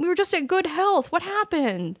 We were just at good health. What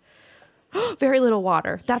happened? Very little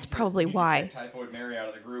water. That's probably why. Typhoid Mary out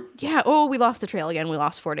of the group. Yeah. Oh, we lost the trail again. We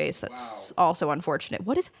lost 4 days. That's also unfortunate.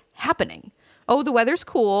 What is happening? Oh, the weather's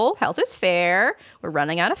cool. Health is fair. We're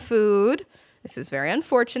running out of food. This is very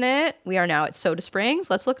unfortunate. We are now at Soda Springs.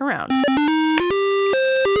 Let's look around.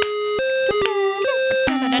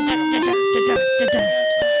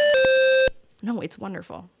 No, it's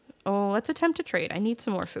wonderful. Oh, let's attempt to trade. I need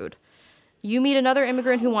some more food. You meet another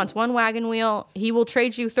immigrant who wants 1 wagon wheel. He will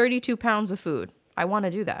trade you 32 pounds of food. I want to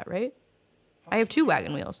do that, right? I have 2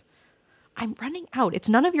 wagon wheels. I'm running out. It's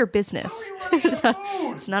none of your business.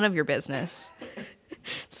 It's none of your business.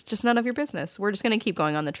 It's just none of your business. We're just going to keep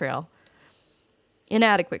going on the trail.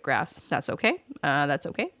 Inadequate grass. That's okay. That's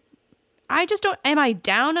okay. I just don't... Am I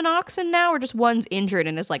down an oxen now, or just one's injured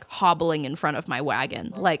and is, like, hobbling in front of my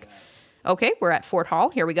wagon? Like, okay, we're at Fort Hall.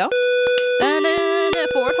 Here we go.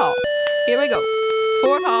 Fort Hall. Here we go.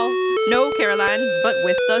 Fort Hall. No Caroline, but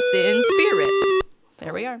with us in spirit.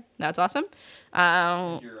 There we are. That's awesome.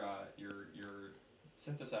 Your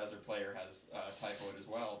synthesizer player has typhoid as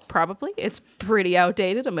well. Probably. It's pretty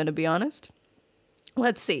outdated, I'm going to be honest.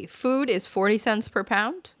 Let's see. Food is 40 cents per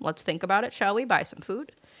pound. Let's think about it, shall we? Buy some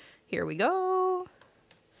food. Here we go.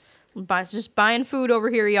 Just buying food over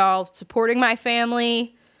here, y'all. Supporting my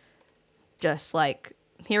family. Just like...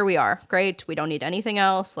 Here we are. Great. We don't need anything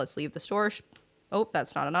else. Let's leave the store. Oh,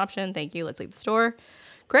 that's not an option. Thank you. Let's leave the store.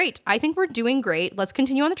 Great. I think we're doing great. Let's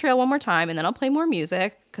continue on the trail one more time, and then I'll play more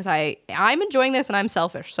music because I'm enjoying this and I'm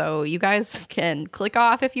selfish. So you guys can click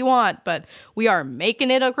off if you want, but we are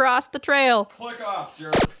making it across the trail. Click off,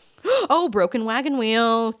 jerk. Oh, broken wagon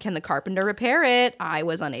wheel. Can the carpenter repair it? I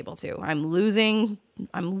was unable to. I'm losing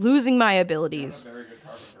my abilities. Very good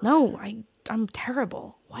carpenter. No, I'm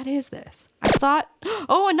terrible. What is this? I thought,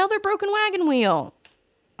 oh, another broken wagon wheel.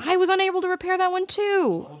 I was unable to repair that one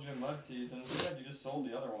too. Told you mud season. You said you just sold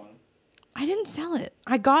the other one. I didn't sell it.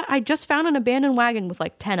 I just found an abandoned wagon with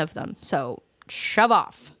like 10 of them. So shove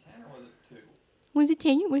off. 10 or was it 2? Was it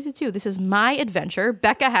 10? Was it 2? This is my adventure.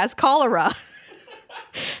 Becca has cholera.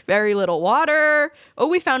 Very little water. Oh,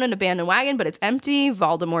 we found an abandoned wagon, but it's empty.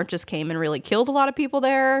 Voldemort just came and really killed a lot of people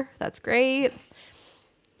there. That's great.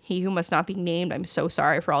 He who must not be named. I'm so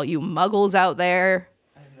sorry for all you muggles out there.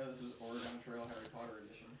 I didn't know this was Oregon Trail Harry Potter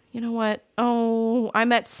edition. You know what? Oh,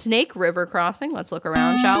 I'm at Snake River Crossing. Let's look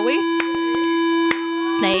around, shall we?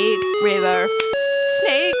 Snake River.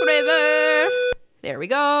 Snake River. There we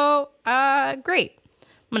go. Great.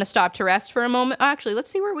 I'm going to stop to rest for a moment. Actually, let's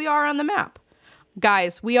see where we are on the map.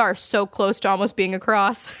 Guys, we are so close to almost being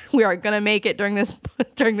across. We are going to make it during this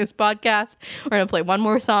podcast. We're going to play one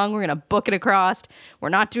more song. We're going to book it across. We're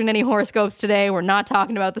not doing any horoscopes today. We're not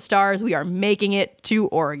talking about the stars. We are making it to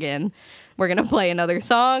Oregon. We're going to play another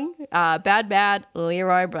song. Bad Bad,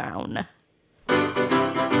 Leroy Brown.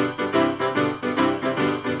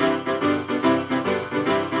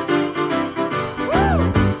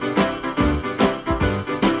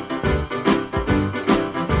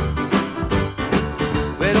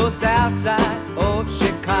 South side of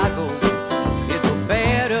Chicago is the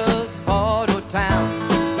baddest part of town.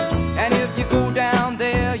 And if you go down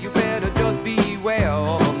there, you better just beware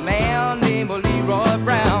of a man named Leroy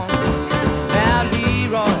Brown. Now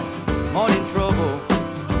Leroy, more in trouble.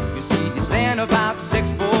 You see, he stand about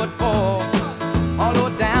 6'4".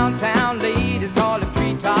 Although downtown ladies call him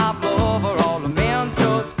treetop lover, all the men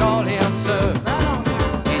just call him sir.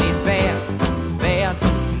 And it's bad, bad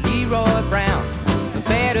Leroy Brown.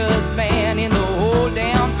 Baddest man in the whole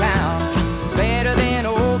damn town. Better than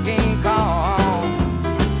old King Kong,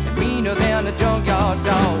 and meaner than a junkyard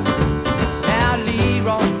dog. Now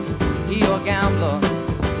Leroy, he a gambler,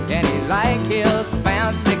 and he like his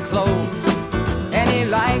fancy clothes, and he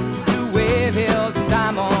like to wear his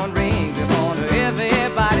diamond rings in front of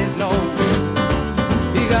everybody's nose.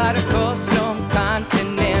 He got a custom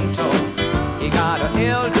Continental, he got a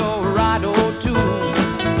Eldorado too.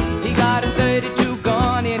 He got a 32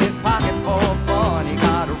 gun in his pocket for fun. He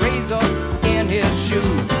got a razor in his shoe.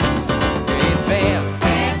 It's bad,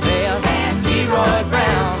 bad, bad, bad Leroy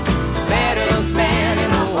Brown. Baddest man in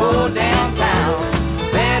the whole damn town.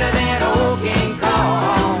 Better than old King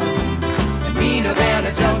Kong, and meaner than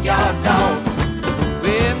a junkyard dog.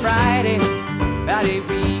 Well, Friday, about a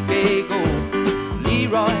week ago,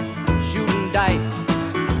 Leroy shooting dice,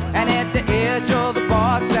 and at the edge of the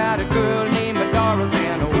bar sat a girl named Doris,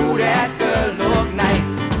 and oh, that girl looked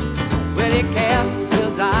nice. Well, he cast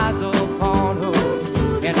his eyes upon her,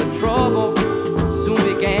 and the trouble soon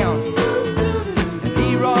began. And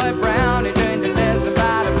Leroy Brown, he learned to dance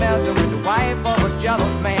about a messing with the wife of a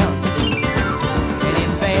jealous man. And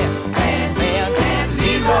it's bad, bad, bad, bad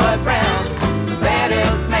Leroy Brown, the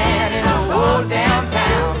baddest man in the whole damn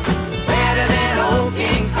town. Better than old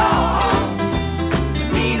King Kong,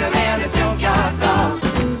 meaner than a junkyard dog.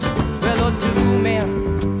 Well, the two men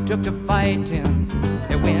took to fighting,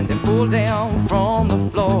 and when they pulled down from the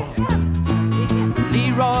floor,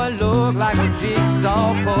 Leroy looked like a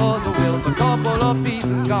jigsaw puzzle with a couple of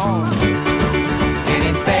pieces gone. And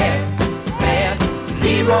it's bad, bad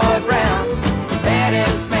Leroy Brown,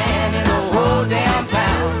 baddest man in the whole damn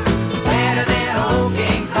town. Better than old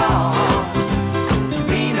King Kong,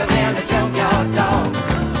 meaner than a junkyard dog.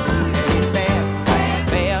 And it's bad, bad,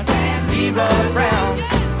 bad, bad Leroy Brown,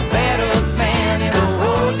 baddest man in the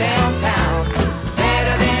whole damn town.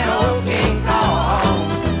 Better than old King Kong,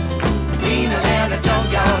 meaner than a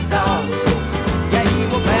junkyard dog. Yeah, he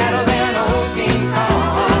was better than old King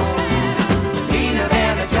Kong, meaner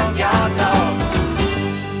than a junkyard dog.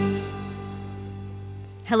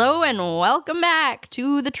 Hello and welcome back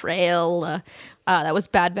to the trail. That was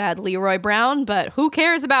Bad Bad Leroy Brown, but who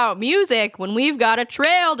cares about music when we've got a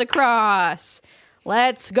trail to cross?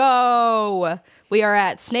 Let's go. We are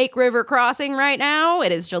at Snake River Crossing right now.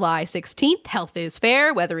 It is July 16th. Health is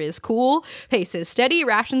fair. Weather is cool. Pace is steady.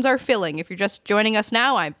 Rations are filling. If you're just joining us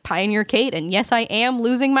now, I'm Pioneer Kate, and yes, I am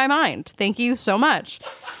losing my mind. Thank you so much.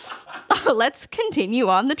 Let's continue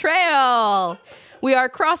on the trail. We are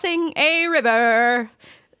crossing a river.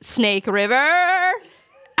 Snake River.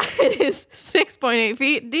 It is 6.8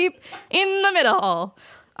 feet deep in the middle.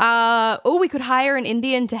 We could hire an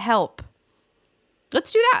Indian to help. Let's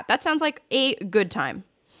do that. That sounds like a good time.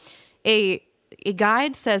 A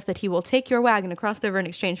guide says that he will take your wagon across the river in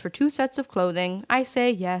exchange for 2 sets of clothing. I say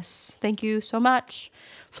yes. Thank you so much.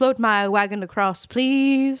 Float my wagon across,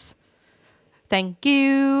 please. Thank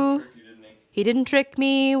you. He didn't trick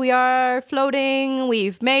me. We are floating.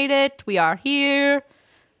 We've made it. We are here.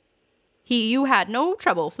 You had no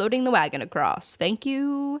trouble floating the wagon across. Thank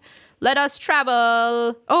you. Let us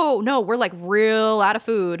travel. Oh, no, we're like real out of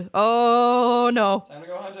food. Oh, no. Time to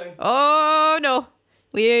go hunting. Oh, no.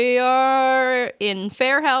 We are in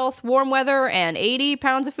fair health, warm weather, and 80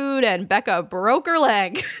 pounds of food, and Becca broke her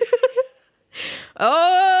leg.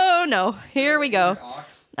 Oh, no. Here we go.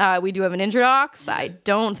 We do have an injured ox. I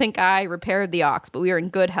don't think I repaired the ox, but we are in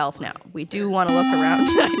good health now. We do want to look around.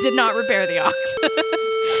 I did not repair the ox.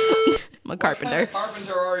 I'm a carpenter. What kind of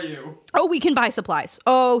carpenter are you? Oh, we can buy supplies.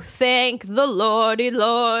 Oh, thank the Lordy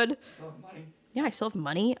Lord. So money. Yeah, I still have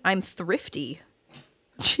money. I'm thrifty.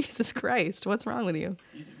 Jesus Christ, what's wrong with you?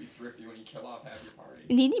 It's easy to be thrifty when you kill off half your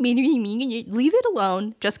party. Leave it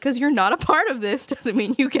alone. Just because you're not a part of this doesn't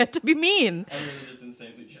mean you get to be mean. I'm really just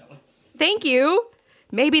insanely jealous. Thank you.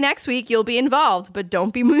 Maybe next week you'll be involved, but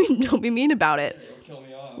don't be mean. Don't be mean about it. It'll kill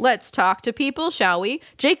me off. Let's talk to people, shall we?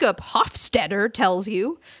 Jacob Hofstetter tells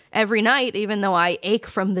you every night, even though I ache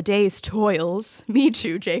from the day's toils. Me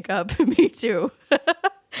too, Jacob. Me too.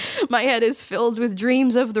 My head is filled with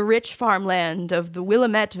dreams of the rich farmland of the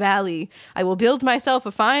Willamette Valley. I will build myself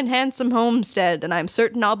a fine, handsome homestead, and I'm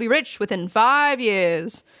certain I'll be rich within 5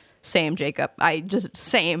 years. Same, Jacob.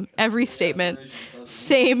 Same. Every statement.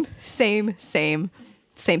 Same.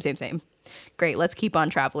 Great, let's keep on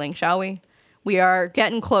traveling, shall we? We are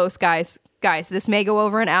getting close, guys. Guys, this may go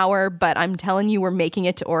over an hour, but I'm telling you, we're making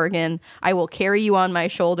it to Oregon. I will carry you on my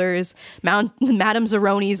shoulders. Madame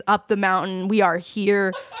Zeroni's up the mountain. We are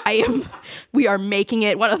here. We are making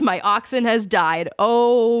it. One of my oxen has died.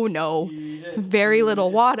 Oh, no. Very little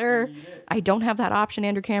water. I don't have that option,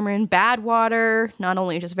 Andrew Cameron. Bad water. Not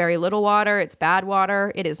only just very little water, it's bad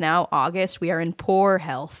water. It is now August. We are in poor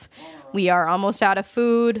health. We are almost out of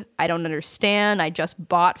food. I don't understand. I just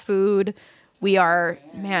bought food. We are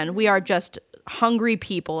just hungry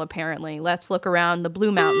people, apparently. Let's look around the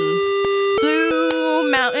Blue Mountains.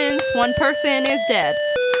 Blue Mountains, one person is dead.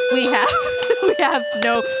 We have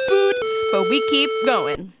no food, but we keep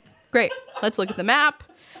going. Great. Let's look at the map.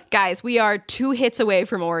 Guys, we are 2 hits away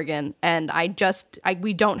from Oregon, and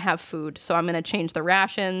we don't have food, so I'm going to change the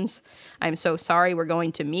rations. I'm so sorry. We're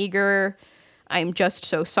going to meager. I'm just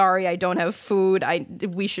so sorry I don't have food.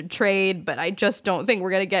 We should trade, but I just don't think we're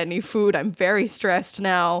going to get any food. I'm very stressed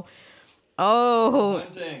now. Oh.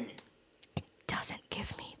 Hunting. It doesn't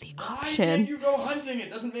give me the Why option. can't you go hunting? It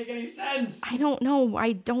doesn't make any sense. I don't know.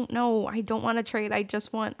 I don't want to trade.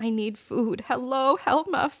 I need food. Hello, help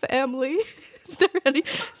my family. Is there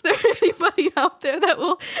anybody out there that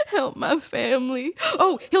will help my family?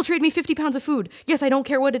 Oh, he'll trade me 50 pounds of food. Yes, I don't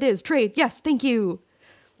care what it is. Trade. Yes, thank you.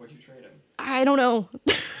 What'd you trade him? I don't know.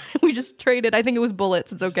 We just traded. I think it was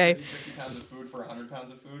bullets. It's okay. 50 pounds of food for 100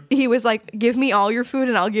 pounds of food? He was like, give me all your food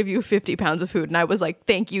and I'll give you 50 pounds of food. And I was like,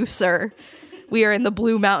 thank you, sir. We are in the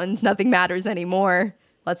Blue Mountains. Nothing matters anymore.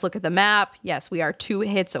 Let's look at the map. Yes, we are 2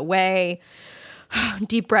 hits away.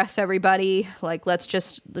 Deep breaths, everybody. Like, let's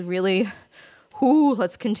just really,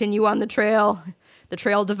 let's continue on the trail. The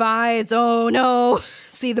trail divides. Oh, no.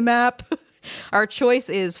 See the map? Our choice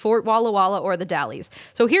is Fort Walla Walla or the Dalles.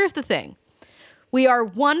 So here's the thing. We are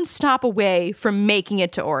 1 stop away from making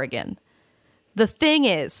it to Oregon. The thing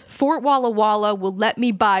is, Fort Walla Walla will let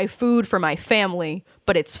me buy food for my family,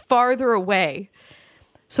 but it's farther away.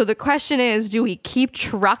 So the question is, do we keep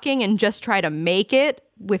trucking and just try to make it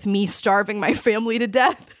with me starving my family to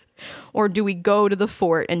death? Or do we go to the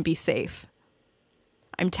fort and be safe?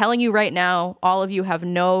 I'm telling you right now, all of you have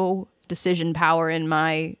no decision power in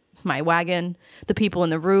my wagon. The people in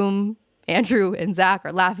the room, Andrew and Zach,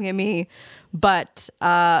 are laughing at me, but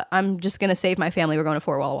I'm just going to save my family. We're going to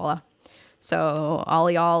Fort Walla Walla. So all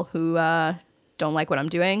y'all who don't like what I'm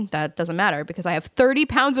doing, that doesn't matter because I have 30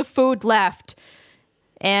 pounds of food left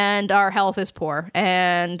and our health is poor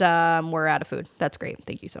and we're out of food. That's great.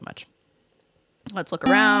 Thank you so much. Let's look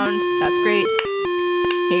around. That's great.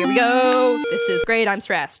 Here we go. This is great. I'm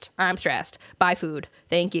stressed. Buy food.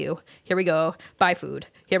 Thank you. Here we go. Buy food.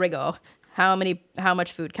 Here we go. How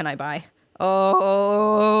much food can I buy?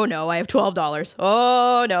 Oh no, I have $12.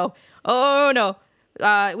 Oh no.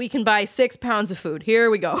 We can buy 6 pounds of food. Here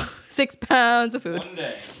we go. 6 pounds of food. One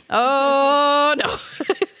day. Oh no.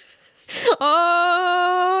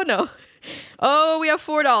 Oh no. Oh, we have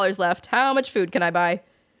 $4 left. How much food can I buy?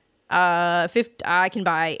 I can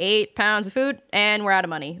buy 8 pounds of food and we're out of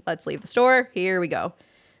money. Let's leave the store. Here we go.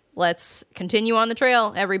 Let's continue on the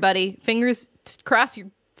trail, everybody. Fingers crossed.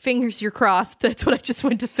 You're crossed. That's what I just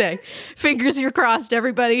went to say. Fingers you're crossed,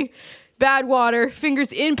 everybody. Bad water.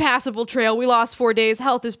 Fingers impassable trail. We lost 4 days.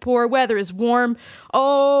 Health is poor. Weather is warm.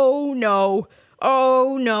 Oh no.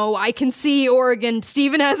 Oh no. I can see Oregon.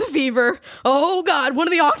 Steven has a fever. Oh God. One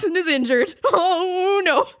of the oxen is injured. Oh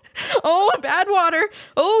no. Oh, bad water.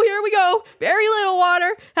 Oh, here we go. Very little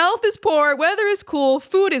water. Health is poor. Weather is cool.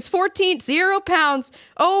 Food is 0 pounds.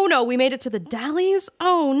 Oh no, we made it to the Dalles?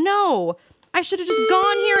 Oh no. I should have just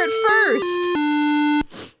gone here at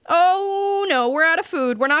first. Oh no, we're out of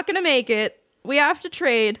food. We're not going to make it. We have to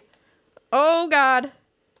trade. Oh God.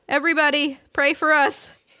 Everybody, pray for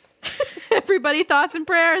us. Everybody, thoughts and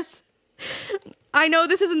prayers. I know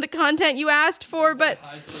this isn't the content you asked for, but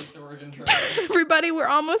High stakes Oregon Trail. everybody, we're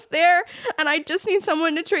almost there, and I just need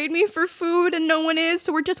someone to trade me for food, and no one is,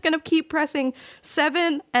 so we're just gonna keep pressing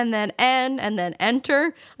 7 and then N and then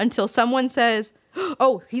enter until someone says,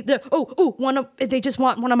 they just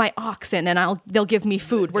want one of my oxen, and they'll give me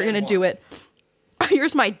food. We're gonna do it.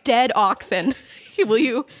 Here's my dead oxen. Will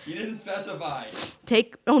you You didn't specify.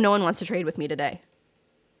 take? Oh, no one wants to trade with me today.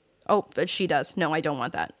 Oh, but she does. No, I don't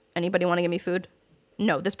want that. Anybody want to give me food?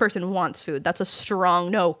 No, this person wants food. That's a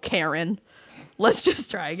strong no, Karen. Let's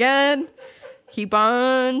just try again. Keep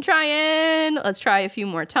on trying. Let's try a few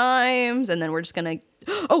more times, and then we're just gonna...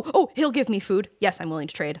 Oh, he'll give me food. Yes, I'm willing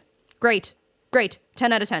to trade. Great.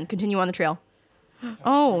 10 out of 10. Continue on the trail.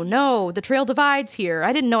 Oh, no, the trail divides here.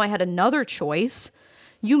 I didn't know I had another choice.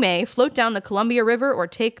 You may float down the Columbia River or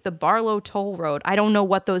take the Barlow Toll Road. I don't know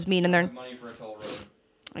what those mean, and they're... Money for a toll road.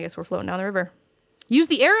 I guess we're floating down the river. Use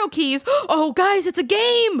the arrow keys. Oh, guys, it's a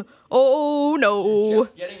game. Oh, no.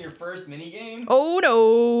 Just getting your first mini game. Oh,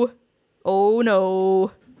 no. Oh,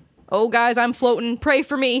 no. Oh, guys, I'm floating. Pray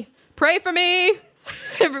for me.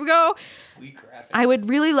 Here we go. Sweet graphics. I would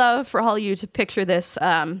really love for all of you to picture this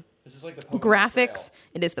This is like the Pokemon graphics. Trail.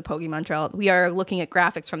 It is the Pokemon Trail. We are looking at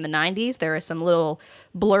graphics from the 90s. There are some little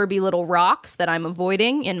blurby little rocks that I'm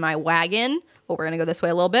avoiding in my wagon. Oh, we're going to go this way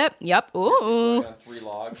a little bit. Yep. Ooh. Floating on 3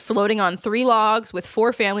 logs. Floating on 3 logs with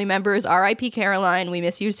 4 family members. R.I.P. Caroline. We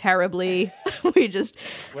miss you terribly.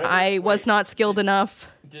 I was not skilled enough.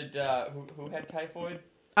 Did who had typhoid?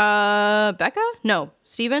 Becca? No.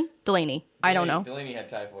 Steven? Delaney. I don't know. Delaney had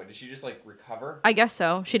typhoid. Did she just like recover? I guess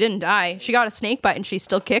so. She didn't die. She got a snake bite and she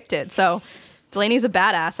still kicked it. So Delaney's a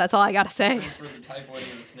badass. That's all I got to say. For the typhoid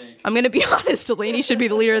and the snake. I'm going to be honest. Delaney should be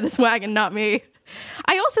the leader of this wagon, not me.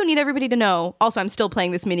 I also need everybody to know. Also, I'm still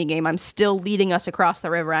playing this mini game. I'm still leading us across the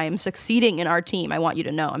river. I am succeeding in our team. I want you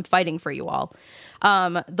to know. I'm fighting for you all.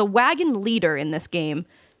 The wagon leader in this game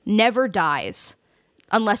never dies.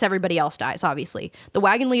 Unless everybody else dies, obviously. The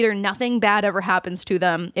wagon leader, nothing bad ever happens to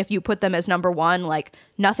them. If you put them as number 1, like,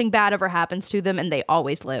 nothing bad ever happens to them, and they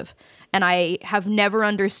always live. And I have never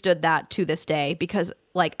understood that to this day, because,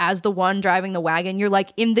 like, as the one driving the wagon, you're,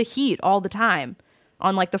 like, in the heat all the time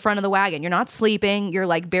on, like, the front of the wagon. You're not sleeping. You're,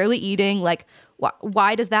 like, barely eating. Like,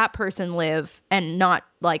 why does that person live and not,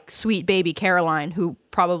 like, sweet baby Caroline, who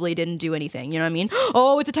probably didn't do anything? You know what I mean?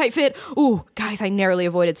 Oh, it's a tight fit. Ooh, guys, I narrowly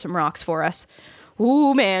avoided some rocks for us.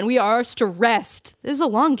 Ooh, man, we are stressed. This is a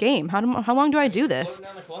long game. How long do I do this?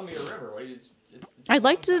 Floating down the Columbia River. It's I'd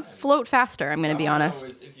like to float faster, I'm going to be honest.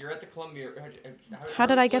 If you're at the Columbia, How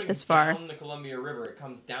did I get this far? Down the Columbia River, it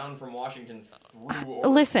comes down from Washington through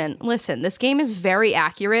Listen. Oregon. This game is very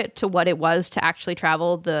accurate to what it was to actually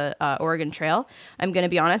travel the Oregon Trail. I'm going to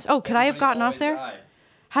be honest. Oh, could I have gotten off there?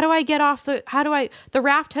 How do I get off the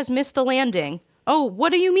raft has missed the landing. Oh,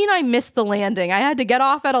 what do you mean I missed the landing? I had to get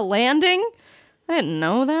off at a landing? I didn't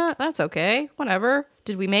know that. That's okay. Whatever.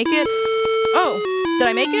 Did we make it? Oh, did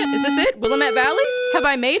I make it? Is this it? Willamette Valley? Have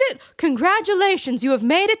I made it? Congratulations, you have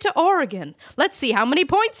made it to Oregon. Let's see how many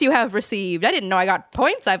points you have received. I didn't know I got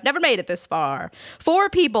points. I've never made it this far. 4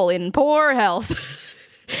 people in poor health.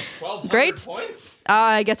 1,200 Great. points?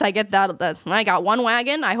 I guess I get that. I got 1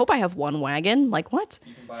 wagon. I hope I have 1 wagon. Like, what?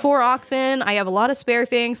 4 oxen. I have a lot of spare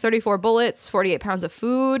things. 34 bullets. 48 pounds of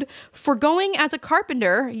food. For going as a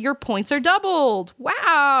carpenter, your points are doubled.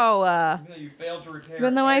 Wow. Even though you failed to repair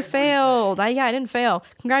Even though I everything. failed. I didn't fail.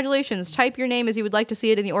 Congratulations. Type your name as you would like to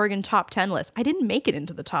see it in the Oregon top 10 list. I didn't make it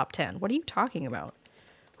into the top 10. What are you talking about?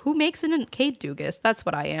 Who makes it in Kate Dugas? That's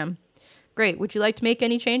what I am. Great. Would you like to make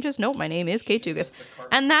any changes? Nope, my name is Kate Dugas.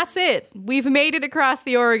 And that's it. We've made it across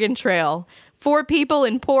the Oregon Trail. 4 people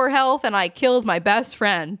in poor health, and I killed my best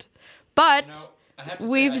friend. But I have to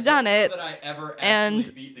say, we've I don't done know it. that I ever and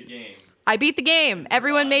actually beat the game. I beat the game.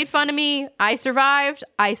 Everyone made fun of me. I survived.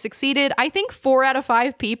 I succeeded. I think 4 out of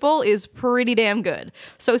 5 people is pretty damn good.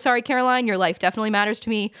 So sorry, Caroline. Your life definitely matters to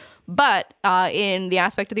me. But in the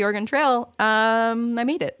aspect of the Oregon Trail, I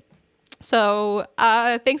made it. So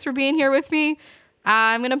thanks for being here with me.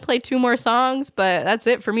 I'm going to play 2 more songs, but that's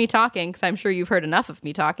it for me talking, because I'm sure you've heard enough of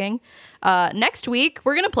me talking. Next week,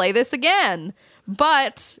 we're going to play this again.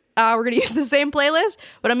 But we're going to use the same playlist,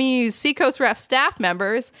 but I'm going to use Seacoast Ref staff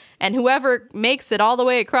members, and whoever makes it all the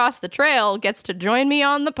way across the trail gets to join me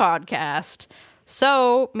on the podcast.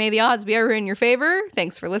 So may the odds be ever in your favor.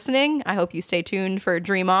 Thanks for listening. I hope you stay tuned for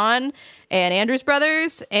Dream On and Andrews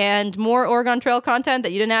Brothers and more Oregon Trail content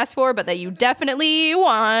that you didn't ask for, but that you definitely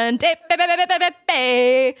want.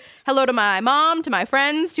 Hello to my mom, to my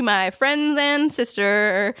friends and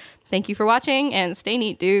sister. Thank you for watching, and stay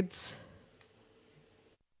neat, dudes.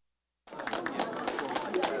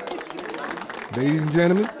 Ladies and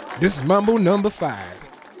gentlemen, this is Mambo number 5.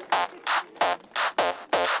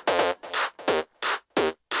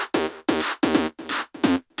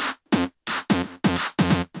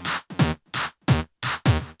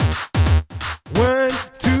 One,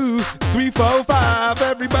 two, three, four, five.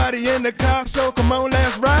 Everybody in the car, so come on,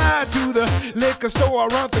 let's ride to the liquor store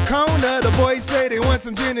around the corner. The boys say they want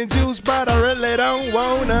some gin and juice, but I really don't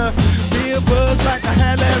wanna be a buzz like I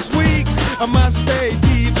had last week. I must stay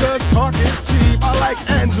deep, cause talk is cheap. I like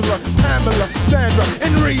Angela, Pamela, Sandra,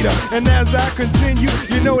 and Rita. And as I continue,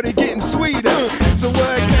 you know they're getting sweeter. So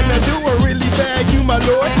what can I do? I really bag you, my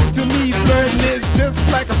lord. To me, flirting is just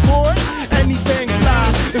like a sport. Anything fly,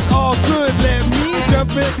 it's all good. Let me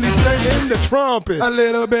jump in, please sing in the trumpet. A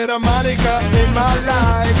little bit of Monica in my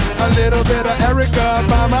life, a little bit of Erica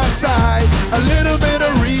by my side, a little bit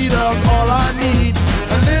of Rita's all I need,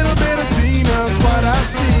 a little bit of Tina's what I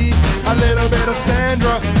see, a little bit of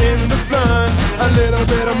Sandra in the sun, a little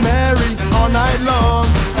bit of Mary all night long,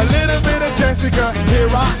 a little bit of Jessica, here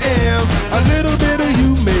I am, a little bit of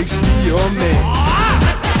you makes me your man.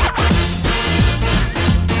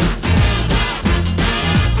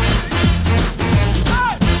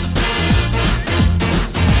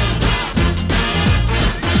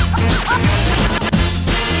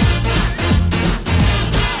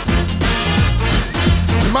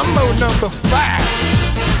 Mambo number 5.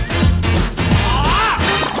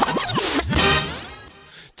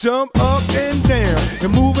 Jump up and down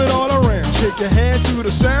and move it all around. Shake your hand to the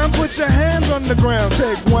sound, put your hands on the ground.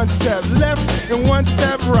 Take one step left and one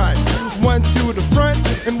step right. One to the front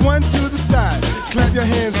and one to the side. Clap your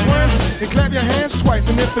hands once and clap your hands twice.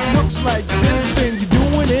 And if it looks like this, then you're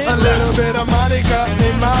doing it. A little bit of Monica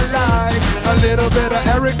in my life, a little bit of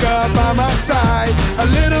Erica by my side, a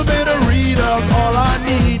little bit of Rita's all I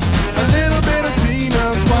need, a little bit of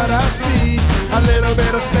Tina's what I see, a little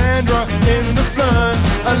bit of Sandra in the sun,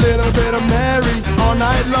 a little bit of Mary all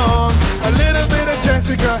night long, a little bit of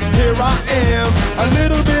Jessica, here I am, a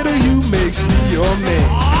little bit of you makes me your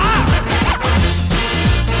man.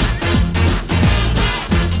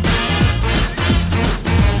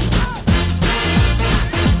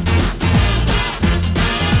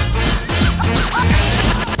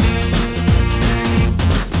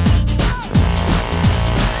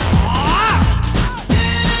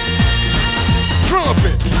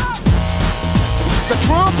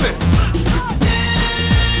 Trumpet.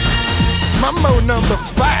 Mambo number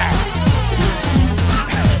 5.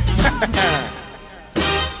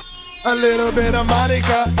 A little bit of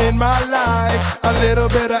Monica in my life, a little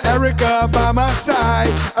bit of Erica by my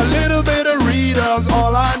side, a little bit of Rita's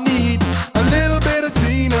all I need, a little bit of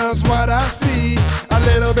Tina's what I see, a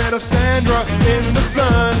little bit of Sandra in the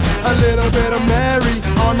sun, a little bit of Mary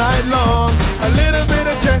all night long, a little bit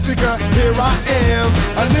of Jessica, here I am,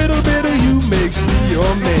 a little bit of you makes me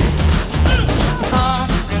your man. I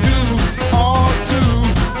do all to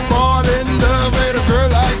fall in love with a girl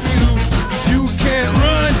like you, 'cause you can't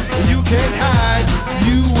run, you can't hide,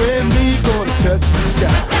 you and me gonna touch the sky.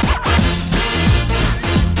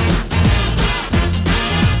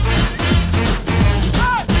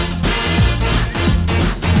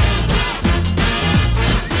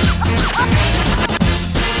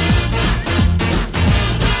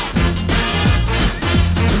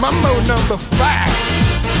 Mambo number 5.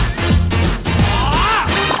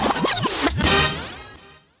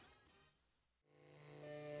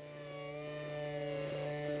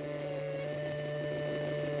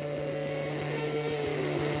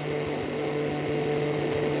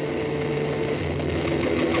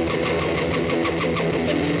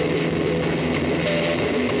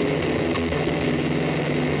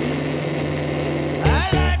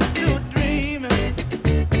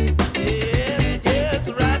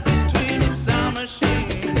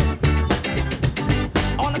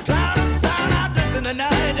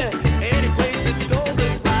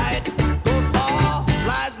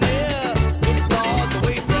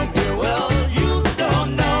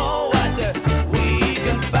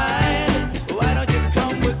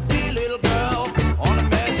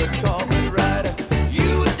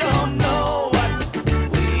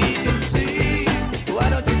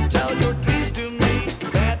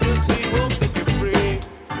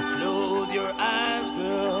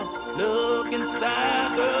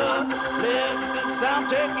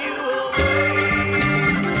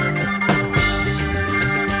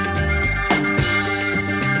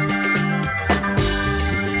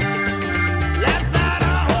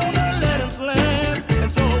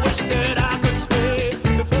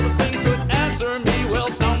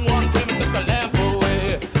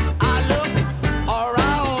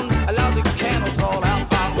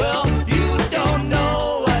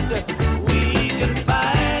 We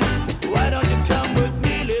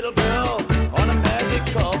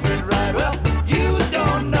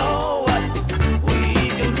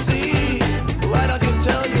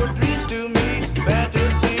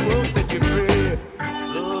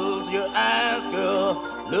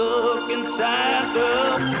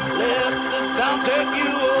I'll take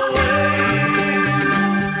you